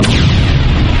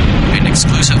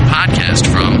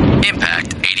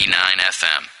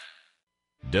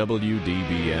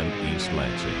WDBM East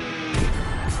Lansing.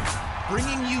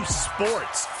 Bringing you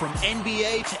sports from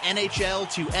NBA to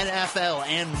NHL to NFL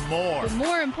and more. But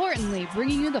more importantly,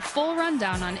 bringing you the full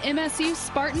rundown on MSU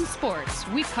Spartan Sports.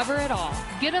 We cover it all.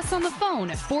 Get us on the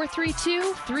phone at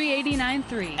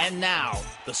 432-3893. And now,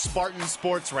 the Spartan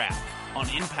Sports Wrap on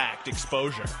Impact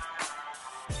Exposure.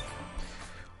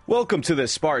 Welcome to the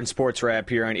Spartan Sports Wrap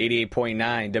here on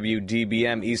 88.9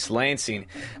 WDBM East Lansing.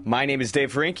 My name is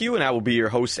Dave Frankiw, and I will be your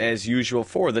host as usual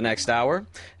for the next hour.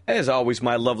 As always,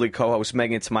 my lovely co-host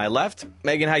Megan to my left.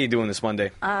 Megan, how you doing this Monday?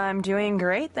 I'm doing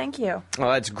great, thank you. Well,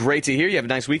 that's great to hear. You have a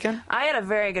nice weekend? I had a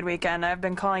very good weekend. I've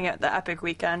been calling it the epic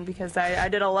weekend because I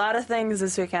did a lot of things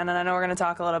this weekend, and I know we're going to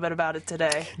talk a little bit about it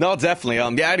today. No, definitely.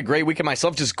 Yeah, I had a great weekend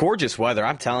myself. Just gorgeous weather,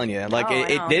 I'm telling you.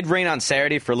 It did rain on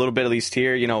Saturday for a little bit, at least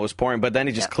here. You know, it was pouring, but then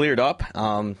it just cleared up.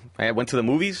 I went to the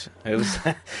movies. It was,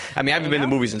 I mean, I haven't been to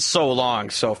the movies in so long,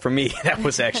 so for me, that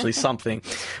was actually something.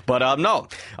 But no,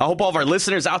 I hope all of our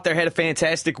listeners out there had a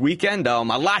fantastic weekend. A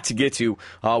lot to get to,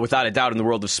 without a doubt, in the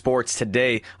world of sports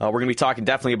today. We're going to be talking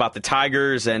definitely about the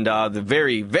Tigers and the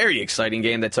very, very exciting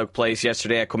game that took place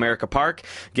yesterday at Comerica Park.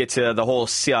 Get to the whole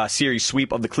series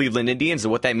sweep of the Cleveland Indians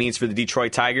and what that means for the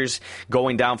Detroit Tigers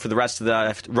going down for the rest of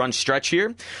the run stretch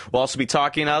here. We'll also be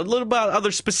talking a little about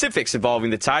other specifics involving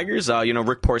the Tigers.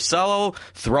 Rick Porcello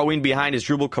throwing behind his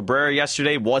Asdrubal Cabrera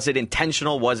yesterday. Was it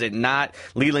intentional? Was it not?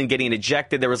 Leland getting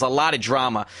ejected. There was a lot of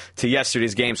drama to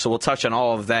yesterday's game, so we'll touch on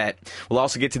all of that. We'll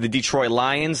also get to the Detroit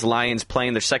Lions. Lions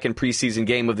playing their second preseason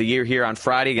game of the year here on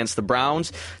Friday against the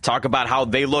Browns. Talk about how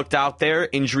they looked out there,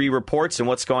 injury reports and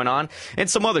what's going on, and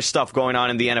some other stuff going on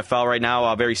in the NFL right now.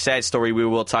 A very sad story we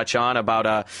will touch on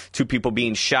about two people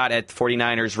being shot at the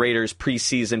 49ers-Raiders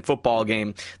preseason football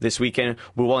game this weekend.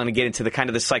 We want to get into the kind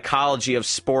of the psychology of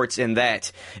sports in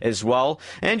that as well.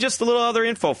 And just a little other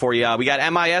info for you. We got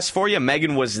MIS for you.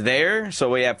 Megan was there, so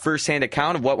we have firsthand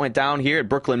account of what went down here at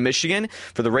Brooklyn, Michigan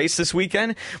for the race this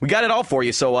weekend. We got it all for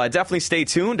you, so definitely stay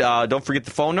tuned. Don't forget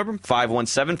the phone number,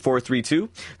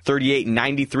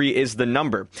 517-432-3893 is the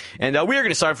number. And we are going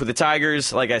to start with the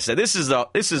Tigers. Like I said, this is the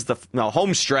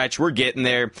home stretch. We're getting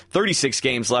there. 36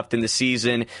 games left in the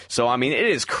season. So, I mean, it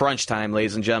is crunch time,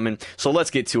 ladies and gentlemen. So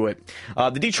let's get to it.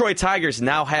 The Detroit Tigers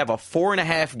now have a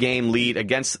 4.5 game lead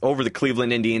over the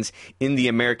Cleveland Indians in the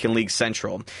American League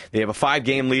Central. They have a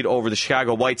 5-game lead over the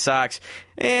Chicago White Sox.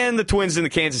 And the Twins and the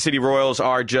Kansas City Royals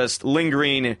are just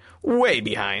lingering way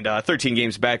behind. 13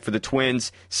 games back for the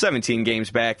Twins, 17 games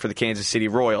back for the Kansas City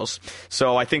Royals.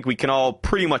 So I think we can all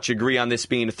pretty much agree on this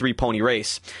being a 3-pony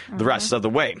race the rest of the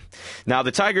way. Now,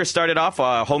 the Tigers started off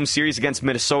a home series against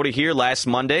Minnesota here last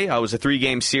Monday. It was a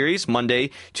 3-game series, Monday,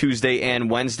 Tuesday,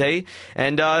 and Wednesday,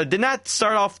 and did not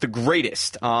start off the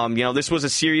greatest. This was a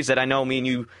series that I know me and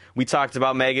you, we talked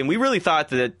about, Megan. We really thought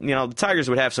that, the Tigers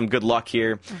would have some good luck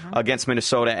here against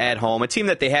Minnesota at home, a team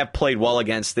that they have played well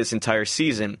against this entire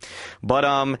season.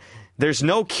 But there's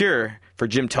no cure for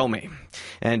Jim Thome.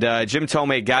 And Jim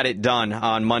Thome got it done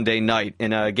on Monday night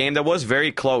in a game that was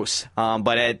very close.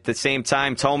 But at the same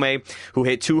time, Thome, who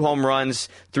hit 2 home runs,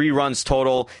 3 runs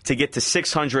total, to get to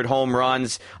 600 home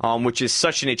runs, which is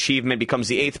such an achievement, becomes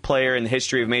the 8th player in the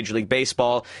history of Major League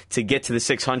Baseball to get to the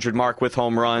 600 mark with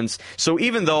home runs. So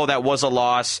even though that was a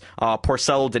loss,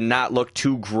 Porcello did not look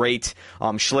too great.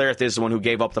 Schlereth is the one who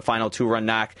gave up the final 2-run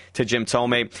knock to Jim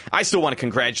Thome. I still want to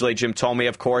congratulate Jim Thome,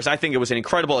 of course. I think it was an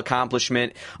incredible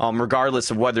accomplishment,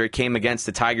 regardless of whether it came against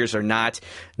the Tigers or not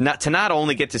to not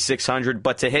only get to 600,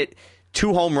 but to hit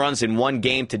 2 home runs in 1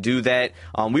 game to do that.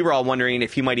 We were all wondering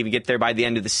if he might even get there by the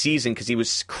end of the season because he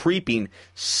was creeping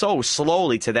so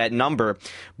slowly to that number.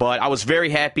 But I was very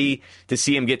happy to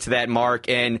see him get to that mark.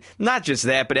 And not just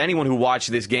that, but anyone who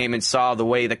watched this game and saw the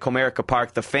way that Comerica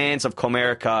Park, the fans of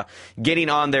Comerica, getting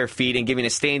on their feet and giving a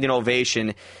standing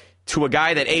ovation to a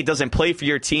guy that, A, doesn't play for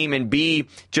your team, and B,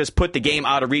 just put the game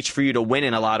out of reach for you to win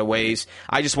in a lot of ways.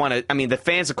 I just want to, the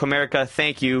fans of Comerica,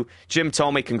 thank you. Jim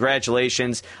Thome,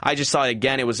 congratulations. I just thought,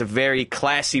 again, it was a very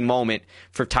classy moment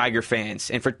for Tiger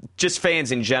fans and for just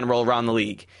fans in general around the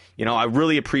league. I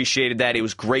really appreciated that. It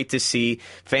was great to see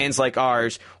fans like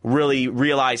ours really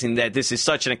realizing that this is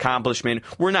such an accomplishment.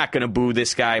 We're not going to boo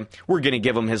this guy. We're going to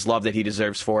give him his love that he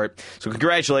deserves for it. So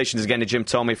congratulations again to Jim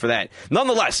Thome for that.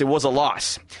 Nonetheless, it was a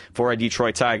loss for our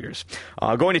Detroit Tigers.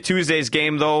 Going to Tuesday's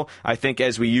game, though, I think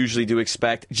as we usually do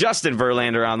expect, Justin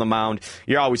Verlander on the mound.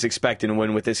 You're always expecting to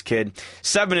win with this kid.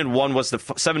 7-1 was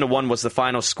the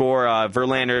final score.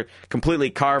 Verlander completely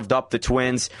carved up the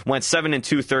Twins. Went 7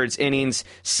 2/3 innings,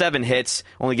 7 hits,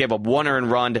 only gave up 1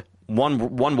 earned run,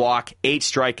 one walk, 8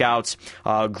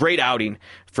 strikeouts. Great outing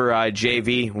for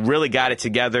JV. Really got it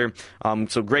together.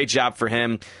 So great job for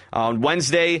him. On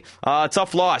Wednesday,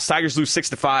 tough loss. Tigers lose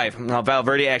 6-5.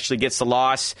 Valverde actually gets the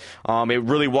loss. It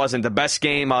really wasn't the best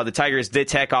game. The Tigers did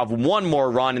tack off one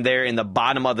more run there in the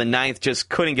bottom of the ninth. Just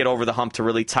couldn't get over the hump to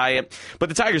really tie it. But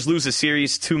the Tigers lose the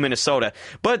series to Minnesota.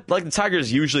 But like the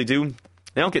Tigers usually do,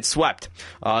 they don't get swept.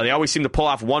 They always seem to pull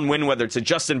off one win, whether it's a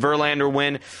Justin Verlander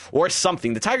win or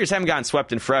something. The Tigers haven't gotten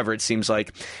swept in forever, it seems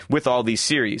like, with all these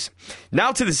series.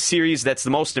 Now to the series that's the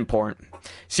most important.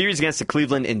 Series against the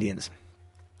Cleveland Indians.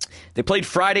 They played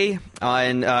Friday,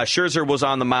 and Scherzer was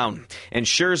on the mound. And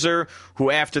Scherzer,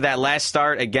 who after that last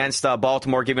start against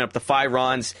Baltimore, giving up the 5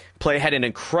 runs, had an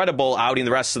incredible outing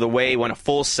the rest of the way, went a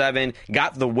full 7,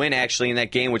 got the win actually in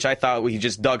that game, which I thought he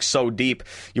just dug so deep.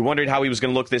 You wondered how he was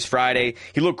going to look this Friday.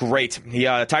 He looked great.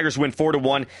 Tigers win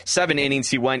 4-1, 7 innings.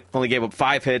 He only gave up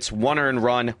 5 hits, 1 earned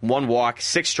run, 1 walk,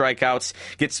 6 strikeouts,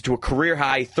 gets to a career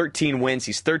high 13 wins.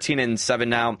 He's 13-7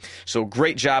 now. So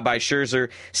great job by Scherzer.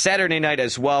 Saturday night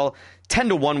as well.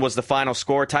 10-1 was the final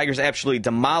score. Tigers absolutely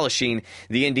demolishing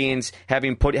the Indians,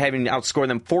 having outscored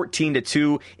them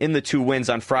 14-2 in the 2 wins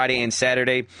on Friday and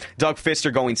Saturday. Doug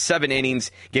Fister going 7 innings,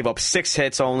 gave up 6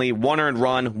 hits only, 1 earned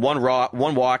run, 1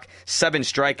 walk, 7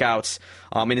 strikeouts.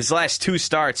 In his last 2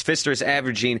 starts, Fister is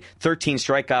averaging 13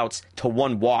 strikeouts to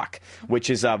 1 walk, which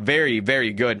is very,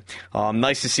 very good.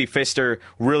 Nice to see Fister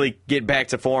really get back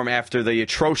to form after the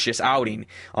atrocious outing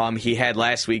he had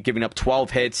last week, giving up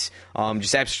 12 hits,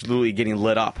 just absolutely getting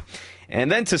lit up.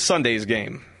 And then to Sunday's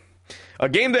game. A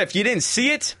game that if you didn't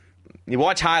see it, you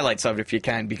watch highlights of it if you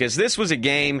can, because this was a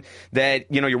game that,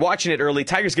 you're watching it early.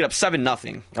 Tigers get up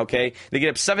 7-0, okay? They get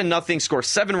up 7-0, score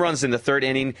 7 runs in the 3rd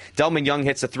inning. Delman Young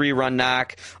hits a 3-run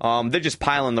knock. They're just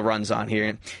piling the runs on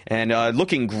here and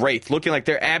looking great, looking like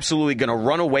they're absolutely going to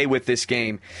run away with this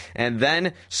game. And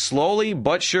then, slowly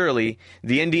but surely,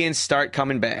 the Indians start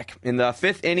coming back. In the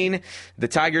 5th inning, the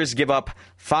Tigers give up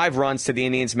 5 runs to the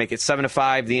Indians, make it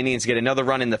 7-5. The Indians get another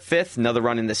run in the 5th, another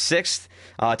run in the 6th.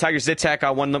 Tigers did tack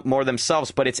on one more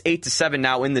themselves, but it's 8-7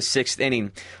 now in the 6th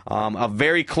inning. A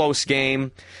very close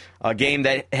game. A game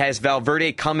that has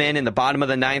Valverde come in the bottom of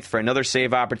the 9th for another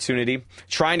save opportunity,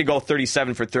 trying to go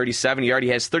 37 for 37. He already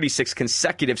has 36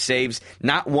 consecutive saves,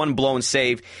 not one blown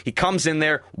save. He comes in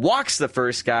there, walks the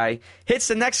first guy, hits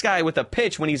the next guy with a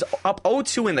pitch when he's up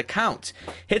 0-2 in the count.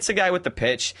 Hits a guy with the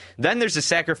pitch. Then there's a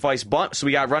sacrifice bunt, so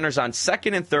we got runners on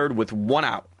 2nd and 3rd with 1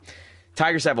 out.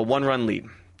 Tigers have a 1-run lead.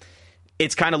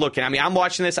 It's kind of looking, I'm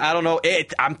watching this, I don't know,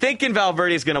 I'm thinking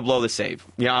Valverde is going to blow the save.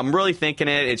 I'm really thinking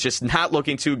it. It's just not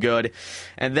looking too good.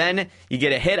 And then you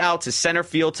get a hit out to center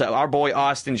field to our boy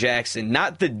Austin Jackson.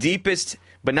 Not the deepest,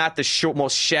 but not the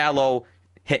most shallow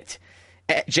hit.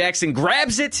 Jackson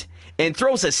grabs it and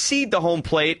throws a seed to home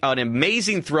plate, an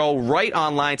amazing throw right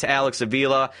on line to Alex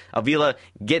Avila. Avila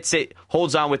gets it,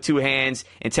 holds on with 2 hands,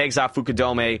 and tags out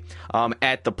Fukudome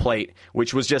at the plate,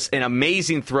 which was just an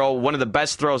amazing throw, one of the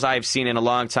best throws I've seen in a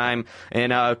long time,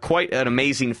 and quite an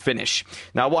amazing finish.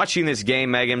 Now, watching this game,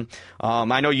 Megan,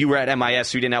 I know you were at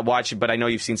MIS, you did not watch it, but I know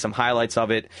you've seen some highlights of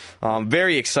it.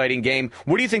 Very exciting game.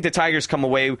 What do you think the Tigers come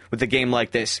away with a game like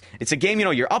this? It's a game,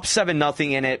 you're up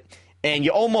 7-0 in it, and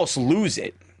you almost lose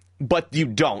it. But you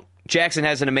don't. Jackson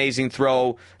has an amazing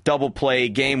throw, double play,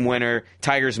 game winner.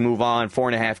 Tigers move on,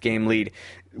 4.5 game lead.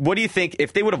 What do you think,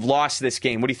 if they would have lost this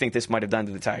game, what do you think this might have done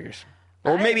to the Tigers?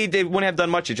 Or maybe they wouldn't have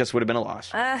done much, it just would have been a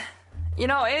loss.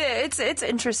 It's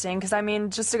interesting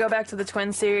because, just to go back to the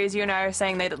Twins series, you and I are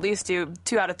saying they'd at least do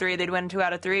 2 out of 3. They'd win 2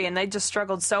 out of 3, and they just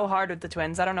struggled so hard with the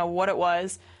Twins. I don't know what it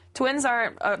was. Twins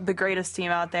aren't the greatest team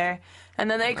out there. And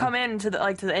then they come in to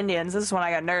the Indians. This is when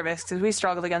I got nervous because we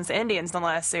struggled against the Indians in the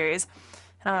last series.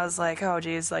 And I was like, oh,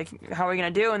 geez, how are we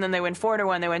going to do? And then they win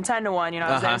 4-1. They win 10-1.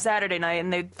 I was there Saturday night,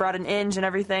 and they brought an Inge and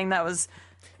everything. That was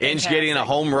Inge getting a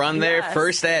home run there,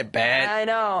 first at bat. I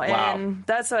know. Wow. And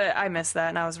that's what I missed that,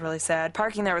 and I was really sad.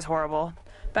 Parking there was horrible.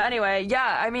 But anyway,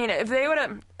 if they would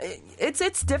have...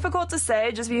 It's difficult to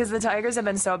say just because the Tigers have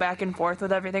been so back and forth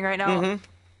with everything right now. Mm-hmm.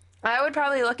 I would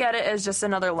probably look at it as just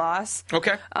another loss.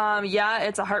 Okay.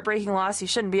 It's a heartbreaking loss. You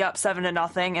shouldn't be up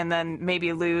 7-0 and then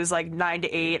maybe lose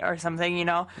 9-8 or something.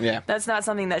 Yeah. That's not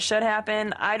something that should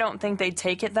happen. I don't think they'd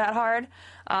take it that hard.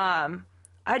 It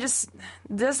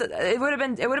would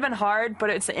have been hard, but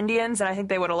it's the Indians, and I think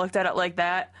they would have looked at it like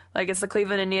that. It's the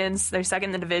Cleveland Indians. They're second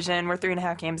in the division. We're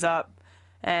 3.5 games up.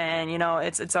 And,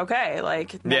 it's okay.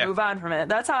 Move on from it.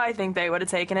 That's how I think they would have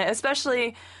taken it,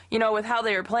 especially, with how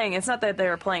they were playing. It's not that they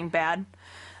were playing bad.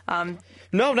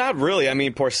 No, not really.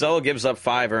 Porcello gives up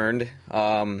 5 earned.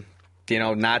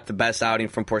 not the best outing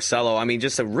from Porcello. I mean,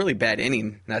 just a really bad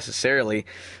inning necessarily.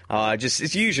 You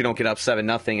usually don't get up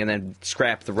 7-0 and then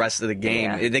scrap the rest of the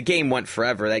game. Yeah. The game went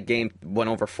forever. That game went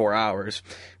over 4 hours.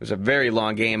 It was a very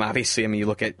long game. Obviously, I mean, you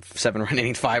look at 7-run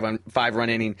inning, 5-run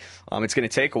inning. It's going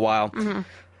to take a while. Mm-hmm.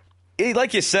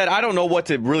 Like you said, I don't know what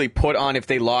to really put on if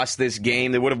they lost this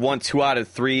game. They would have won 2 out of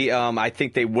 3. I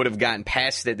think they would have gotten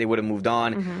past it. They would have moved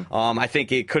on. Mm-hmm. I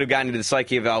think it could have gotten into the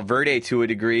psyche of Valverde to a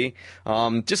degree.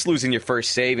 Just losing your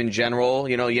first save in general,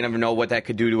 you never know what that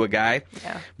could do to a guy.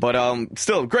 Yeah. But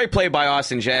still, great play by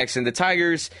Austin Jackson. The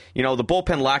Tigers, the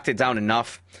bullpen locked it down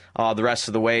enough. The rest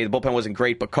of the way, the bullpen wasn't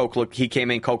great, but he came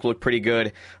in. Coke looked pretty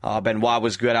good. Benoit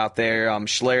was good out there.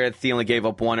 Schlereth, he only gave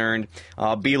up 1 earned.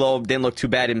 Bilo didn't look too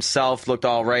bad himself. Looked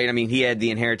all right. I mean, he had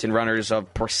the inherited runners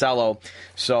of Porcello.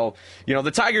 So,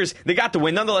 the Tigers, they got the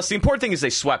win. Nonetheless, the important thing is they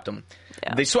swept them.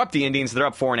 Yeah. They swept the Indians. They're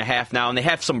up 4.5 now, and they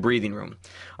have some breathing room,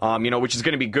 which is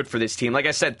going to be good for this team. Like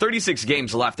I said, 36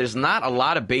 games left. There's not a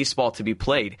lot of baseball to be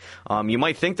played. You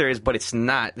might think there is, but it's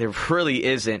not. There really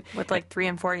isn't. With 3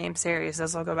 and 4 game series,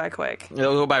 those will go by quick.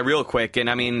 It'll go by real quick, and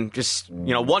I mean, just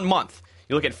 1 month.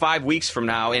 You look at 5 weeks from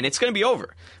now, and it's going to be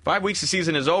over. 5 weeks, the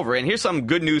season is over. And here's some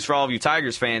good news for all of you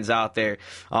Tigers fans out there.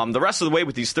 The rest of the way,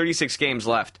 with these 36 games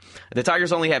left, the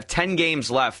Tigers only have 10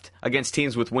 games left against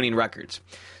teams with winning records.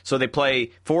 So they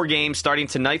play 4 games starting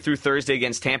tonight through Thursday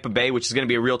against Tampa Bay, which is going to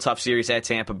be a real tough series at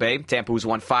Tampa Bay. Tampa, who's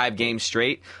won 5 games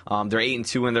straight. They're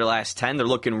 8-2 in their last 10. They're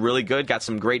looking really good. Got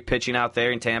some great pitching out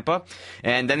there in Tampa.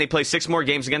 And then they play 6 more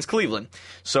games against Cleveland.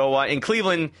 So in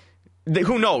Cleveland,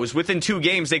 who knows? Within 2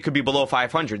 games, they could be below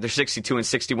 500. They're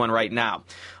 62-61 right now.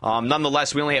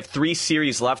 Nonetheless, we only have 3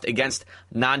 series left against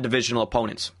non-divisional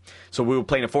opponents. So we were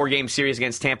playing a 4-game series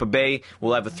against Tampa Bay.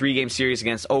 We'll have a 3-game series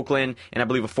against Oakland, and I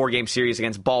believe a 4-game series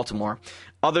against Baltimore.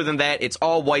 Other than that, it's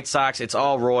all White Sox, it's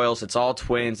all Royals, it's all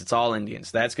Twins, it's all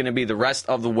Indians. That's going to be the rest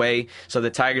of the way, so the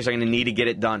Tigers are going to need to get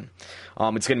it done.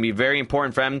 It's going to be very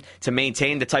important for them to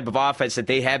maintain the type of offense that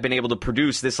they have been able to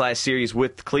produce this last series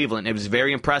with Cleveland. It was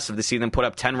very impressive to see them put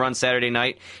up 10 runs Saturday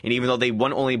night, and even though they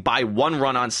won only by 1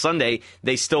 run on Sunday,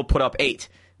 they still put up 8.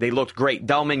 They looked great.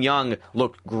 Delman Young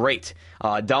looked great.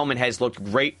 Delman has looked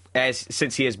great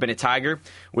since he has been a Tiger,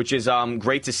 which is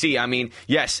great to see. I mean,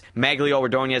 yes, Maglio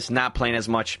Ordonez not playing as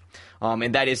much,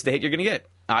 and that is the hit you're going to get.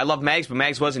 I love Mags, but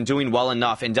Mags wasn't doing well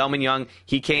enough. And Delman Young,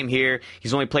 he came here.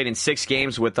 He's only played in 6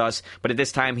 games with us, but at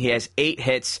this time he has 8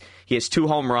 hits. He has 2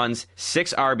 home runs,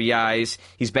 6 RBIs.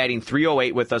 He's batting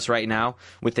 .308 with us right now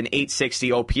with an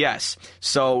 .860 OPS.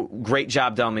 So great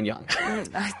job, Delman Young.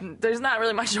 There's not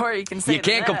really much more you can say. You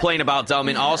can't complain about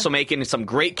Delman. Also making some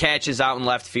great catches out in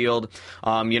left field,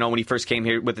 when he first came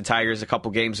here with the Tigers a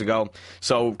couple games ago.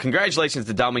 So congratulations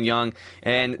to Delman Young.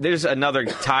 And there's another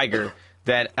Tiger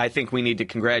that I think we need to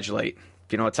congratulate. Do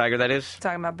you know what Tiger that is?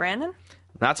 Talking about Brandon?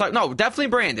 No, definitely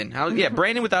Brandon. Yeah,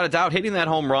 Brandon, without a doubt, hitting that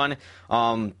home run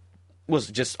was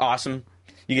just awesome.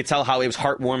 You could tell how it was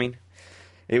heartwarming.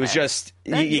 It was just,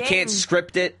 you can't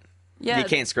script it. Yeah, you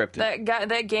can't script it.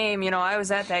 That game, I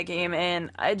was at that game, and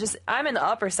I'm in the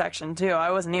upper section, too. I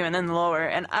wasn't even in the lower,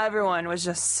 and everyone was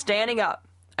just standing up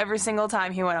every single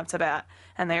time he went up to bat.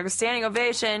 And they were standing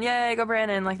ovation, yay, go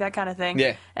Brandon, like that kind of thing.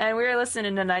 Yeah. And we were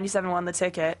listening to 97.1 The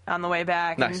Ticket on the way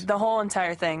back. Nice. And the whole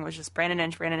entire thing was just Brandon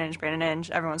Inge, Brandon Inge, Brandon Inge.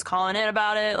 Everyone's calling in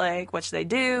about it, like, what should they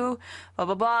do, blah,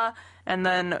 blah, blah. And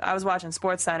then I was watching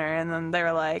SportsCenter, and then they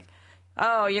were like,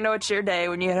 oh, it's your day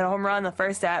when you hit a home run the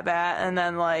first at-bat, and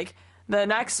then, like, the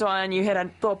next one, you hit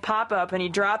a little pop-up, and he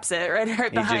drops it right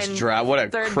behind. He just dropped. What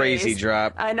a crazy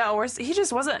drop. I know. He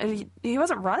just wasn't. He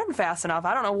wasn't running fast enough.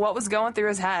 I don't know what was going through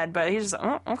his head, but he just,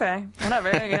 okay, whatever.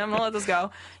 I'm gonna let this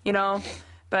go.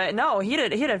 But no, he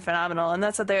did phenomenal, and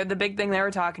that's what the big thing they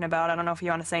were talking about. I don't know if you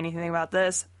want to say anything about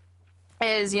this.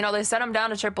 Is they sent him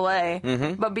down to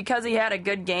AAA, but because he had a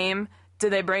good game. Do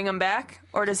they bring him back,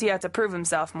 or does he have to prove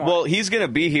himself more? Well, he's going to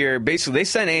be here. Basically, they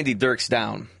sent Andy Dirks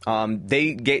down.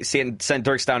 They sent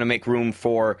Dirks down to make room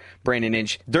for Brandon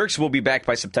Inge. Dirks will be back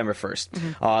by September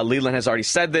 1st. Leland has already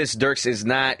said this. Dirks is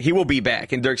not. He will be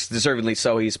back, and Dirks deservedly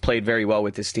so. He's played very well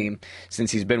with this team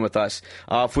since he's been with us.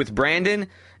 With Brandon,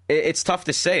 it's tough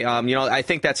to say. I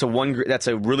think that's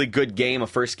a really good game, a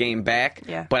first game back.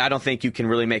 Yeah. But I don't think you can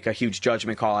really make a huge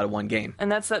judgment call out of one game.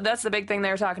 And that's the big thing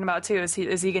they were talking about too. Is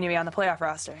he going to be on the playoff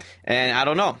roster? And I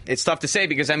don't know. It's tough to say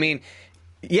because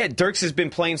Dirks has been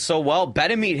playing so well.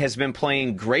 Bedemeat has been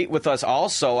playing great with us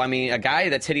also. A guy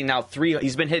that's hitting now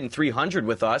he's been hitting 300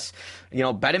 with us.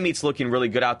 Bedemeat's looking really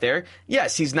good out there.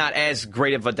 Yes, he's not as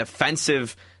great of a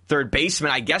defensive third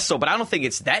baseman, I guess so, but I don't think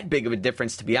it's that big of a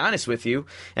difference, to be honest with you.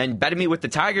 And Bettamy with the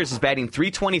Tigers is batting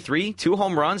 .323, 2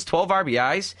 home runs, 12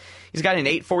 RBIs. He's got an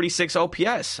 .846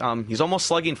 OPS. He's almost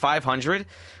slugging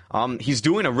 .500. He's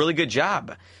doing a really good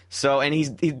job. So, and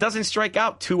he doesn't strike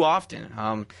out too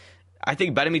often. I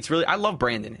think Bettamy's really. I love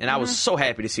Brandon, and I was so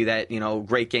happy to see that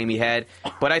great game he had.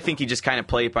 But I think he just kind of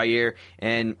played by ear,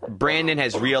 and Brandon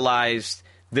has realized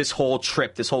this whole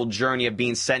trip, this whole journey of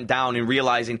being sent down and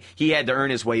realizing he had to earn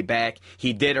his way back.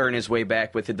 He did earn his way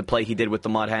back with the play he did with the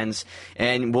Mud Hens.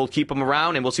 And we'll keep him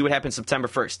around, and we'll see what happens September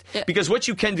 1st. Yeah. Because what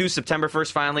you can do September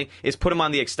 1st, finally, is put him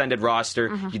on the extended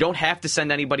roster. You don't have to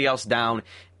send anybody else down.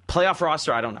 Playoff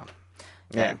roster, I don't know.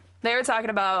 Yeah. They were talking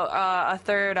about a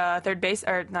third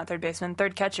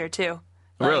catcher, too.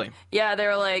 Really? Yeah,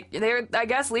 I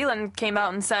guess Leland came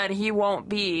out and said he won't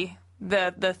be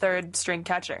the third string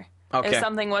catcher. Okay. If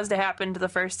something was to happen to the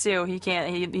first two,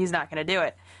 he's not going to do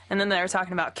it. And then they were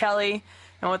talking about Kelly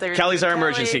and what they're Kelly's our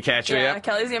emergency catcher. Yeah,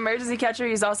 Kelly's the emergency catcher.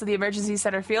 He's also the emergency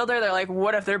center fielder. They're like,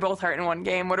 what if they're both hurt in one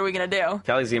game? What are we going to do?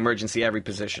 Kelly's the emergency every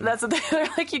position. That's what they're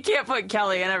like. You can't put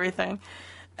Kelly in everything.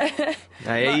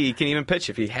 He can even pitch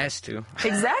if he has to.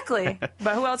 Exactly.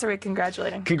 But who else are we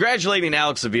congratulating? Congratulating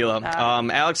Alex Avila.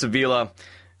 Alex Avila,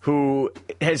 who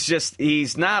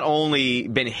he's not only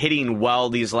been hitting well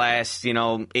these last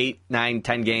 8, 9,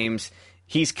 10 games.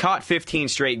 He's caught 15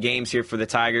 straight games here for the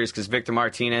Tigers because Victor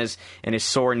Martinez and his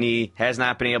sore knee has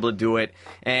not been able to do it.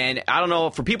 And I don't know,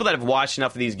 for people that have watched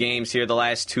enough of these games here the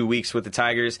last 2 weeks with the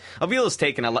Tigers, Avila's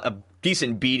taken a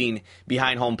decent beating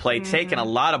behind home plate, taking a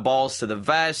lot of balls to the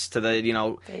vest, to the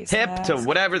hip, mask, to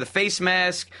whatever, the face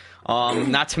mask.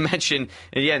 Not to mention,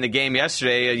 in the game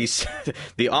yesterday,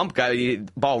 the ump got the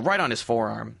ball right on his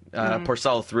forearm.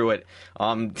 Porcello threw it.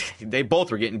 They both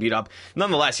were getting beat up.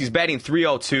 Nonetheless, he's batting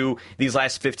 .302 these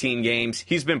last 15 games.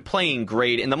 He's been playing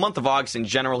great. In the month of August in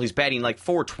general, he's batting like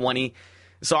 .420.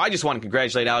 So I just want to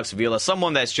congratulate Alex Avila,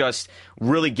 someone that's just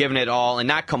really given it all and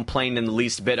not complained in the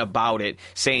least bit about it,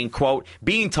 saying, quote,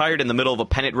 being tired in the middle of a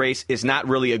pennant race is not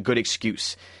really a good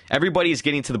excuse. Everybody is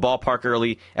getting to the ballpark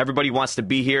early. Everybody wants to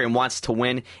be here and wants to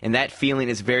win, and that feeling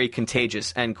is very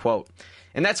contagious, end quote.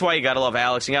 And that's why you got to love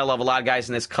Alex. You got to love a lot of guys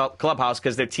in this clubhouse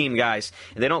because they're team guys.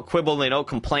 And they don't quibble, they don't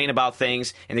complain about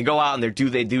things, and they go out and they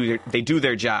do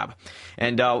their job.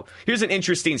 And here's an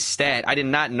interesting stat. I did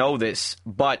not know this,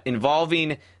 but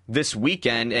involving this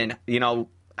weekend and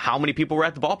how many people were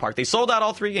at the ballpark. They sold out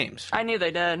all 3 games. I knew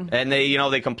they did. And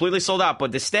they completely sold out.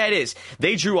 But the stat is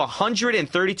they drew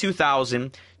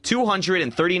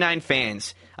 132,239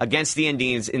 fans against the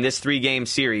Indians in this 3-game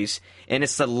series. And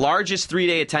it's the largest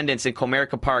 3-day attendance in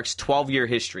Comerica Park's 12-year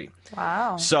history.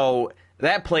 Wow. So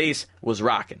that place was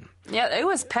rocking. Yeah, it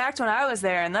was packed when I was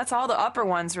there, and that's all the upper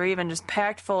ones were even just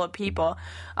packed full of people.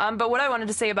 But what I wanted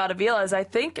to say about Avila is I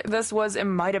think it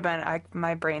might have been,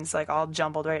 my brain's like all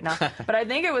jumbled right now, but I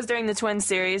think it was during the Twins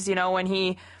series, when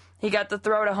he got the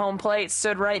throw to home plate,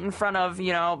 stood right in front of,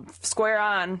 square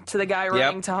on to the guy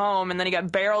running to home, and then he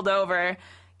got barreled over.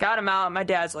 Got him out. My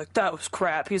dad's like, that was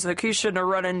crap. He's like, he shouldn't have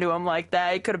run into him like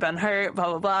that. He could have been hurt, blah,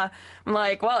 blah, blah. I'm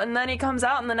like, well, and then he comes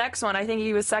out in the next one. I think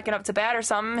he was second up to bat or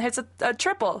something, hits a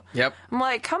triple. Yep. I'm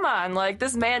like, come on. Like,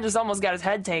 this man just almost got his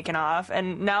head taken off,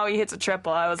 and now he hits a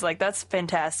triple. I was like, that's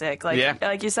fantastic.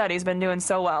 Like you said, he's been doing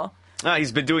so well.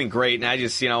 He's been doing great, and I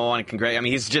just, want to congratulate. I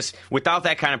mean, he's just, without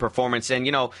that kind of performance, and,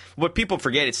 what people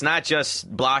forget, it's not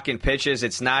just blocking pitches,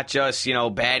 it's not just,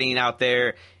 batting out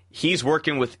there. He's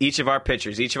working with each of our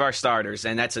pitchers, each of our starters,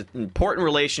 and that's an important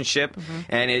relationship.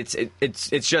 And it's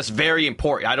just very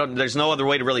important. There's no other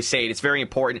way to really say it. It's very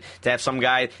important to have some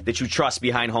guy that you trust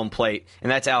behind home plate,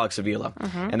 and that's Alex Avila.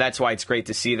 And that's why it's great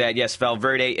to see that. Yes, Don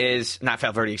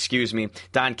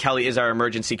Kelly is our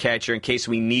emergency catcher in case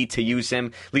we need to use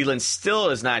him. Leland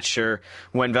still is not sure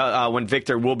when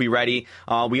Victor will be ready.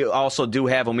 We also do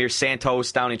have Omir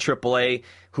Santos down in AAA,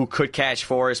 who could catch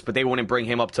for us, but they wouldn't bring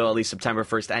him up till at least September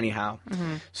 1st anyhow.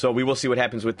 So we will see what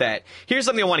happens with that. Here's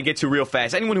something I want to get to real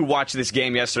fast. Anyone who watched this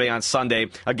game yesterday on Sunday,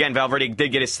 again, Valverde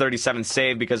did get his 37th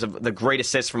save because of the great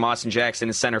assist from Austin Jackson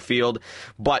in center field.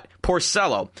 But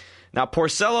Porcello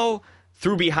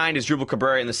threw behind Asdrubal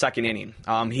Cabrera in the second inning.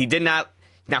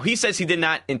 He says he did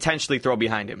not intentionally throw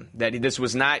behind him. That this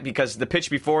was not because the pitch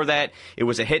before that, it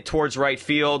was a hit towards right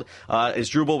field.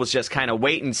 Asdrubal was just kind of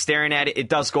waiting, staring at it. It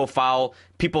does go foul.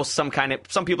 Some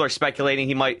people are speculating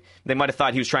they might have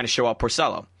thought he was trying to show up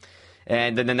Porcello.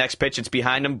 And then the next pitch, it's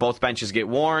behind him. Both benches get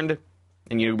warned,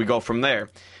 and we go from there.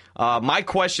 My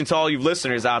question to all you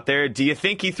listeners out there, do you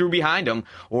think he threw behind him,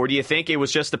 or do you think it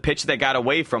was just a pitch that got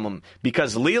away from him?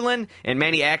 Because Leland and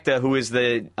Manny Acta, who is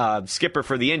the skipper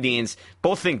for the Indians,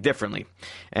 both think differently.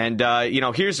 And,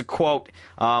 here's a quote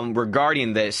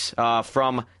regarding this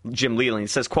from Jim Leland. He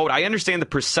says, quote, "I understand the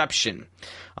perception."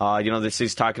 This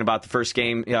is talking about the first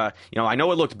game. I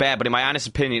know it looked bad, but in my honest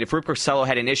opinion, if Rick Porcello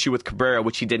had an issue with Cabrera,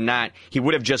 which he did not, he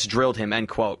would have just drilled him, end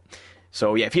quote.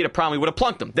 So, yeah, if he had a problem, he would have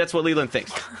plunked him. That's what Leland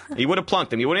thinks. He would have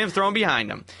plunked him. He wouldn't have thrown behind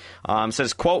him.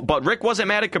 Says, quote, "But Rick wasn't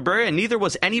mad at Cabrera, and neither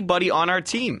was anybody on our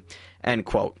team," end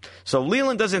quote. So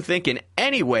Leland doesn't think in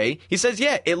any way. He says,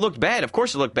 yeah, it looked bad. Of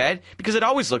course it looked bad, because it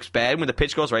always looks bad when the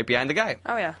pitch goes right behind the guy.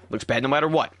 Oh, yeah. Looks bad no matter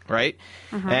what, right?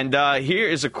 Mm-hmm. And here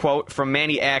is a quote from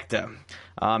Manny Acta.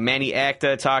 Manny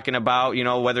Acta talking about,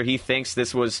 whether he thinks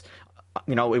this was...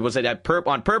 was it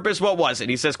on purpose? What was it?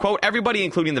 He says, quote, "Everybody,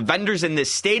 including the vendors in this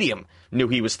stadium, knew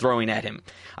he was throwing at him.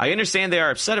 I understand they are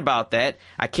upset about that.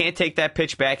 I can't take that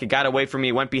pitch back. It got away from me.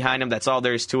 It went behind him. That's all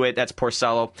there is to it. That's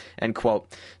Porcello," end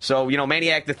quote. So,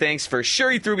 Manny Acta thinks for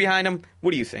sure he threw behind him.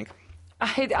 What do you think?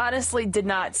 I honestly did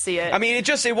not see it. I mean,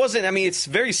 it wasn't. I mean, it's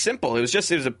very simple. It was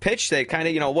a pitch that kind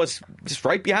of, was just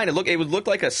right behind it. It would look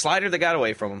like a slider that got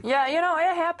away from him. Yeah,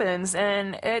 it happens,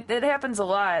 and it happens a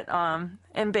lot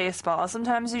in baseball.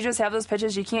 Sometimes you just have those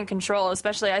pitches you can't control,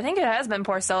 especially, I think it has been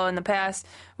Porcello in the past,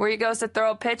 where he goes to throw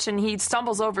a pitch and he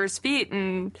stumbles over his feet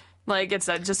and... it's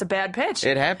just a bad pitch.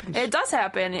 It happens. It does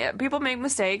happen. People make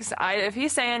mistakes. If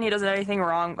he's saying he doesn't have anything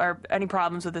wrong or any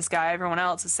problems with this guy, everyone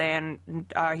else is saying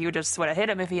he would just would have hit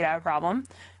him if he had a problem.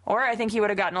 Or I think he would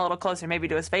have gotten a little closer, maybe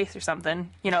to his face or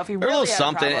something. If he really or a little had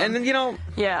something, a problem. and then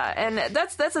Yeah, and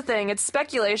that's the thing. It's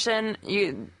speculation.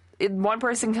 One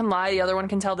person can lie, the other one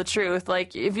can tell the truth.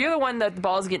 Like if you're the one that the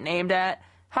balls get aimed at.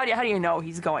 How do you know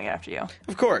he's going after you?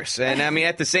 Of course. And, I mean,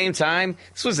 at the same time,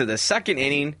 this was the second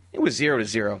inning. It was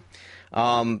 0-0.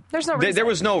 There's no reason. There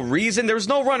was no reason. There was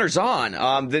no runners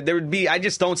on. There would be. I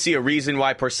just don't see a reason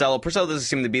why Porcello doesn't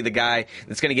seem to be the guy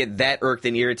that's going to get that irked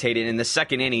and irritated in the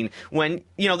second inning when,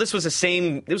 this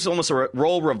was almost a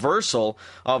role reversal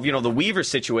of, the Weaver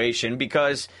situation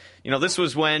because, this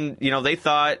was when, they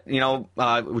thought,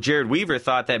 Jared Weaver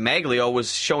thought that Maglio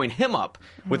was showing him up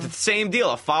with the same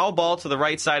deal, a foul ball to the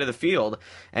right side of the field.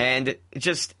 And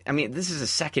this is a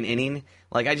second inning.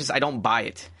 I don't buy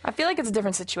it. I feel like it's a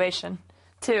different situation,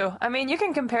 too. I mean, you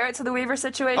can compare it to the Weaver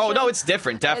situation. Oh, no, it's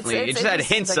different, definitely. It just had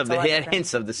hints of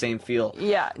the same feel.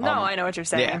 Yeah, no, I know what you're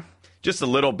saying. Yeah. Just a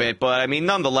little bit, but,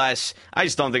 nonetheless, I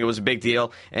just don't think it was a big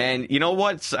deal. And you know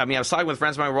what? I was talking with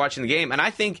friends when we were watching the game, and I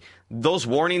think those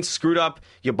warnings screwed up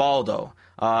Ubaldo.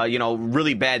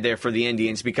 Really bad there for the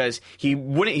Indians because he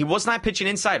was not pitching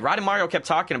inside. Rod and Mario kept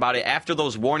talking about it after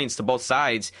those warnings to both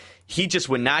sides. He just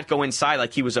would not go inside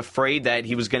like he was afraid that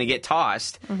he was going to get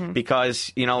tossed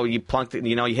because, you plunked,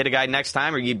 you hit a guy next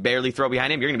time or you barely throw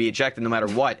behind him, you're going to be ejected no matter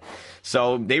what.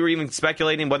 So they were even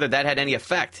speculating whether that had any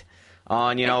effect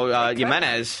on,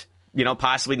 Jimenez.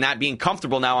 Possibly not being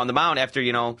comfortable now on the mound after,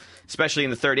 especially in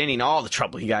the third inning, all the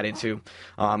trouble he got into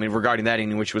regarding that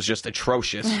inning, which was just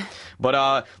atrocious.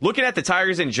 But looking at the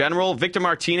Tigers in general, Victor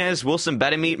Martinez, Wilson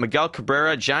Betemit, Miguel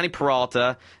Cabrera, Johnny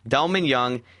Peralta, Delman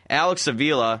Young, Alex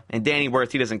Avila, and Danny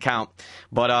Wirth, he doesn't count,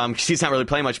 but he's not really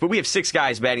playing much. But we have 6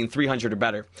 guys batting 300 or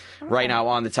better right now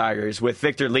on the Tigers, with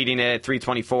Victor leading it at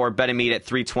 324, Betemit at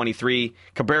 323,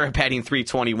 Cabrera batting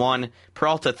 321,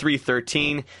 Peralta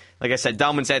 313. Like I said,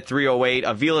 Delman's at 308,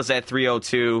 Avila's at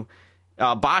 302.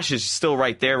 Bosch is still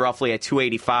right there, roughly at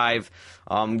 285.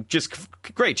 Just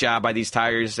great job by these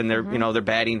Tigers, and they're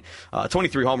batting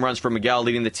 23 home runs for Miguel,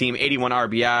 leading the team, 81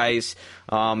 RBIs.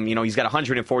 He's got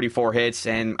 144 hits,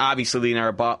 and obviously leading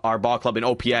our ball club in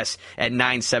OPS at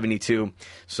 972.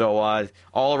 So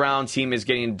all around team is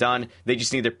getting done. They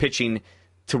just need their pitching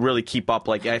to really keep up,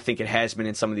 like I think it has been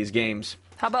in some of these games.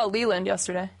 How about Leland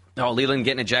yesterday? Oh, Leland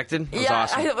getting ejected? That was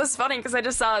awesome. It was funny because I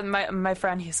just saw my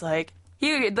friend, he's like, the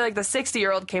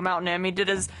 60-year-old came out in him. He did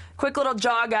his quick little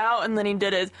jog out, and then he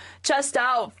did his chest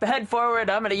out, head forward,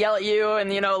 I'm going to yell at you,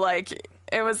 and,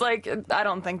 it was like, I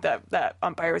don't think that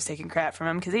umpire was taking crap from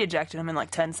him because he ejected him in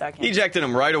 10 seconds. He ejected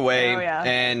him right away, Oh, yeah.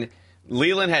 And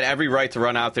Leland had every right to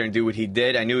run out there and do what he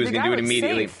did. I knew he was going to do it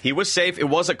immediately. Safe. He was safe. It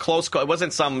was a close call. It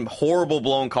wasn't some horrible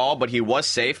blown call, but he was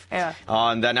safe. Yeah.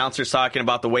 The announcer's talking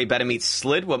about the way Betemit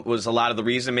slid. What was a lot of the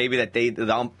reason maybe that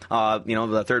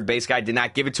the third base guy did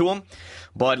not give it to him.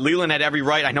 But Leland had every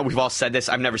right. I know we've all said this.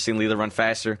 I've never seen Leland run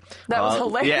faster. That was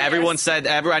hilarious. Yeah, everyone said.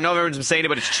 I know everyone's been saying it,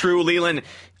 but it's true. Leland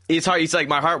It's hard. He's like,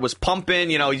 my heart was pumping.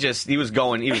 He was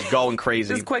going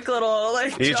crazy. Just quick little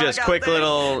He's just quick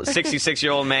little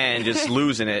 66-year-old man just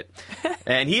losing it.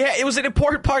 And it was an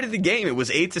important part of the game. It was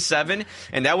 8-7,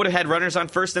 and that would have had runners on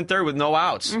first and third with no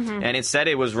outs. Mm-hmm. And instead,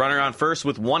 it was runner on first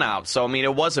with one out. So, I mean,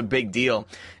 it was a big deal.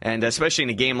 And especially in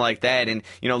a game like that. And,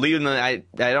 Leland, I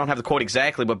don't have the quote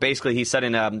exactly, but basically he said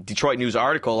in a Detroit News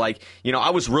article, like, I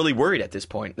was really worried at this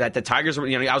point that the Tigers were,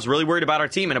 I was really worried about our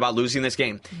team and about losing this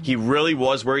game. Mm-hmm. He really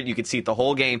was worried. You could see it the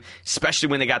whole game, especially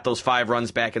when they got those 5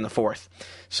 runs back in the fourth.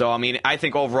 So, I mean, I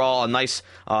think overall a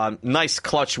nice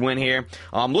clutch win here.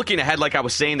 Looking ahead, like I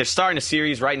was saying, they're starting a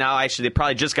series right now. Actually, they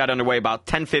probably just got underway about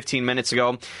 10-15 minutes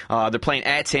ago. They're playing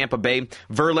at Tampa Bay.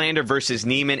 Verlander versus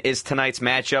Neiman is tonight's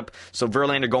matchup. So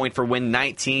Verlander going for win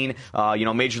 19.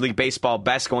 Major League Baseball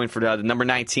best, going for the number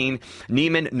 19.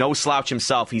 Neiman, no slouch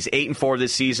himself. He's 8-4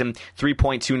 this season,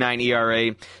 3.29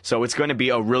 ERA. So it's going to be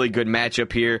a really good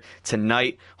matchup here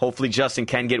tonight. Hopefully Justin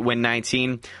can get win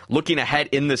 19. Looking ahead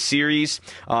in the series,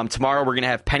 tomorrow we're going to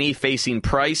have Penny facing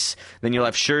Price. Then you'll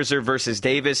have Scherzer versus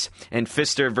Davis and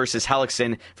Pfister versus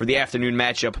Hellickson for the afternoon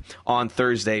matchup on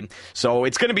Thursday. So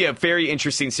it's going to be a very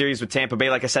interesting series with Tampa Bay.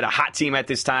 Like I said, a hot team at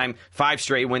this time. 5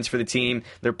 straight wins for the team.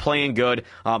 They're playing good.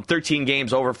 13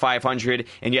 games over 500,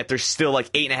 and yet they're still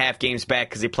like 8.5 games back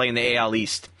because they play in the AL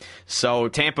East. So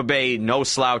Tampa Bay, no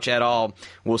slouch at all.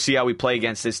 We'll see how we play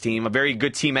against this team. A very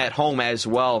good team at home as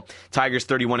well. Tigers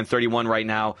 31-31 right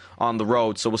now on the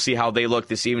road. So we'll see how they look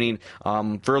this evening.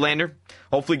 Verlander,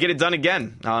 hopefully get it done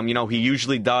again. He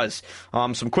usually does.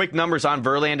 Some quick numbers on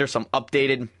Verlander, some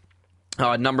updated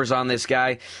numbers on this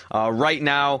guy. Right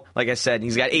now, like I said,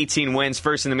 he's got 18 wins,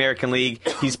 first in the American League.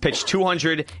 He's pitched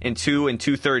 202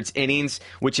 2/3 innings,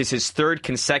 which is his 3rd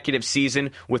consecutive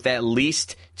season with at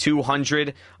least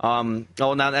 200. Now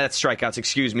that's strikeouts,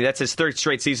 excuse me. That's his 3rd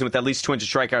straight season with at least 200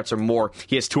 strikeouts or more.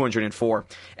 He has 204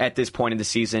 at this point in the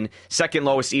season. Second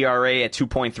lowest ERA at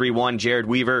 2.31. Jared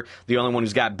Weaver, the only one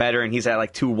who's got better, and he's at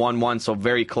like 2.11, so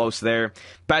very close there.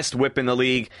 Best whip in the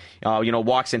league.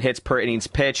 Walks and hits per innings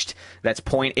pitched. That's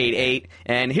 .88.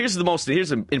 And here's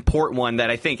an important one that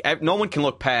I think no one can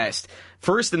look past.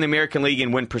 First in the American League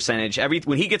in win percentage.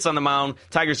 When he gets on the mound,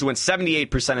 Tigers win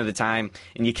 78% of the time,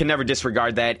 and you can never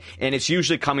disregard that. And it's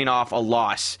usually coming off a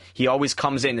loss. He always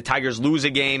comes in. The Tigers lose a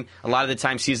game. A lot of the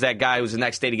times he's that guy who's the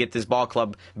next day to get this ball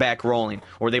club back rolling.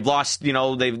 Or they've lost,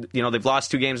 they've lost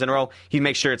 2 games in a row. He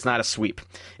makes sure it's not a sweep.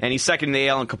 And he's second in the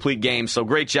AL in complete games. So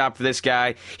great job for this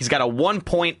guy. He's got a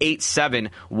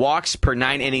 1.87 walks per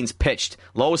 9 innings pitched,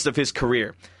 lowest of his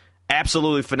career.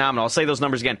 Absolutely phenomenal. I'll say those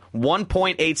numbers again.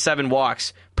 1.87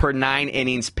 walks per 9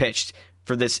 innings pitched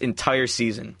for this entire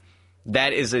season.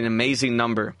 That is an amazing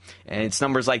number. And it's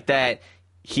numbers like that.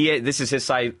 This is his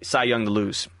Cy Young to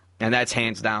lose. And that's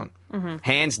hands down. Mm-hmm.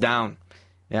 Hands down.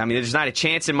 I mean, there's not a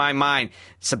chance in my mind.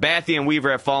 Sabathia and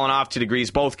Weaver have fallen off to degrees,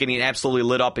 both getting absolutely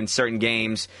lit up in certain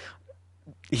games.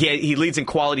 He leads in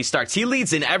quality starts. He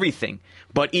leads in everything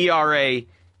but ERA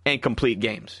and complete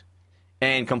games.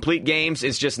 And complete games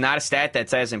is just not a stat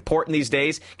that's as important these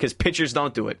days because pitchers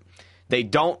don't do it. They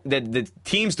don't. The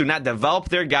teams do not develop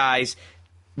their guys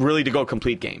really to go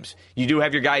complete games. You do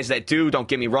have your guys that do. Don't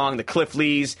get me wrong. The Cliff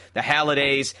Lees, the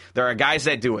Hallidays. There are guys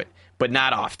that do it, but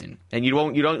not often. And you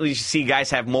don't really see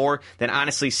guys have more than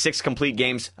honestly 6 complete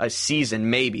games a season,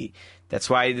 maybe. That's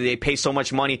why they pay so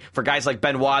much money for guys like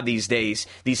Benoit these days,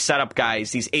 these setup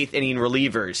guys, these 8th inning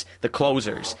relievers, the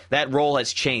closers. That role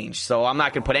has changed, so I'm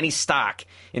not going to put any stock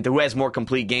into who has more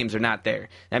complete games or not there.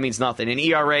 That means nothing. And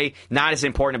ERA, not as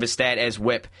important of a stat as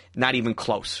whip, not even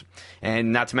close.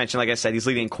 And not to mention, like I said, he's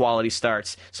leading quality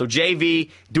starts. So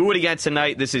JV, do it again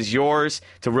tonight. This is yours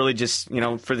to really just,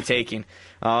 for the taking.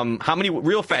 How many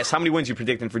wins you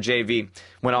predicting for JV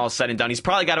when all is said and done? He's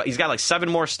got like 7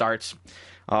 more starts.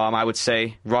 I would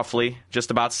say, roughly, just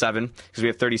about 7, because we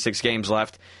have 36 games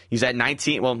left. He's at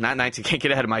 19, well, not 19, can't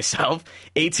get ahead of myself,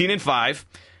 18-5.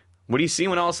 What do you see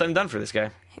when all is said and done for this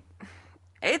guy?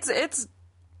 It's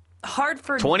hard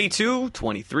for... 22,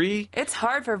 23. It's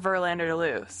hard for Verlander to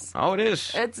lose. Oh, it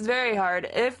is. It's very hard.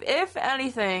 If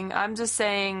anything, I'm just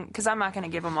saying, because I'm not going to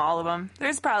give him all of them.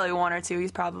 There's probably 1 or 2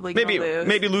 he's probably going to lose.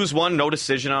 Maybe lose 1, no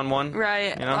decision on 1.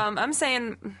 Right. I'm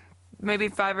saying maybe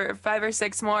 5 or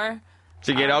 6 more.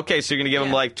 So you're going to give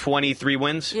him like 23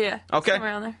 wins? Yeah. Okay.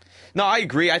 Somewhere around there. No, I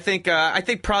agree. I think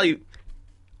probably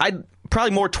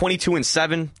more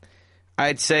 22-7,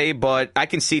 I'd say, but I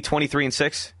can see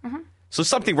 23-6. Mm-hmm. So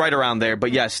something right around there.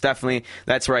 But yes, definitely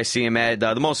that's where I see him at.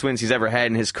 The most wins he's ever had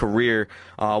in his career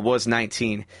was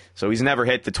 19. So he's never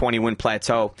hit the 20-win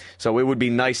plateau. So it would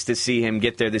be nice to see him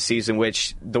get there this season,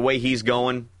 which the way he's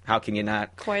going, how can you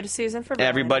not? Quite a season for Verlander.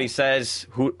 Everybody says,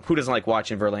 who doesn't like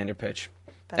watching Verlander pitch?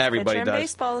 Best Everybody pitcher in does.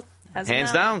 baseball, as of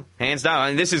Hands now. down.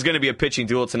 And this is going to be a pitching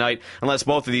duel tonight, unless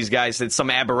both of these guys, it's some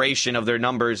aberration of their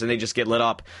numbers and they just get lit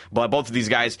up. But both of these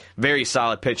guys, very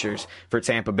solid pitchers for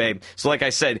Tampa Bay. So like I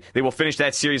said, they will finish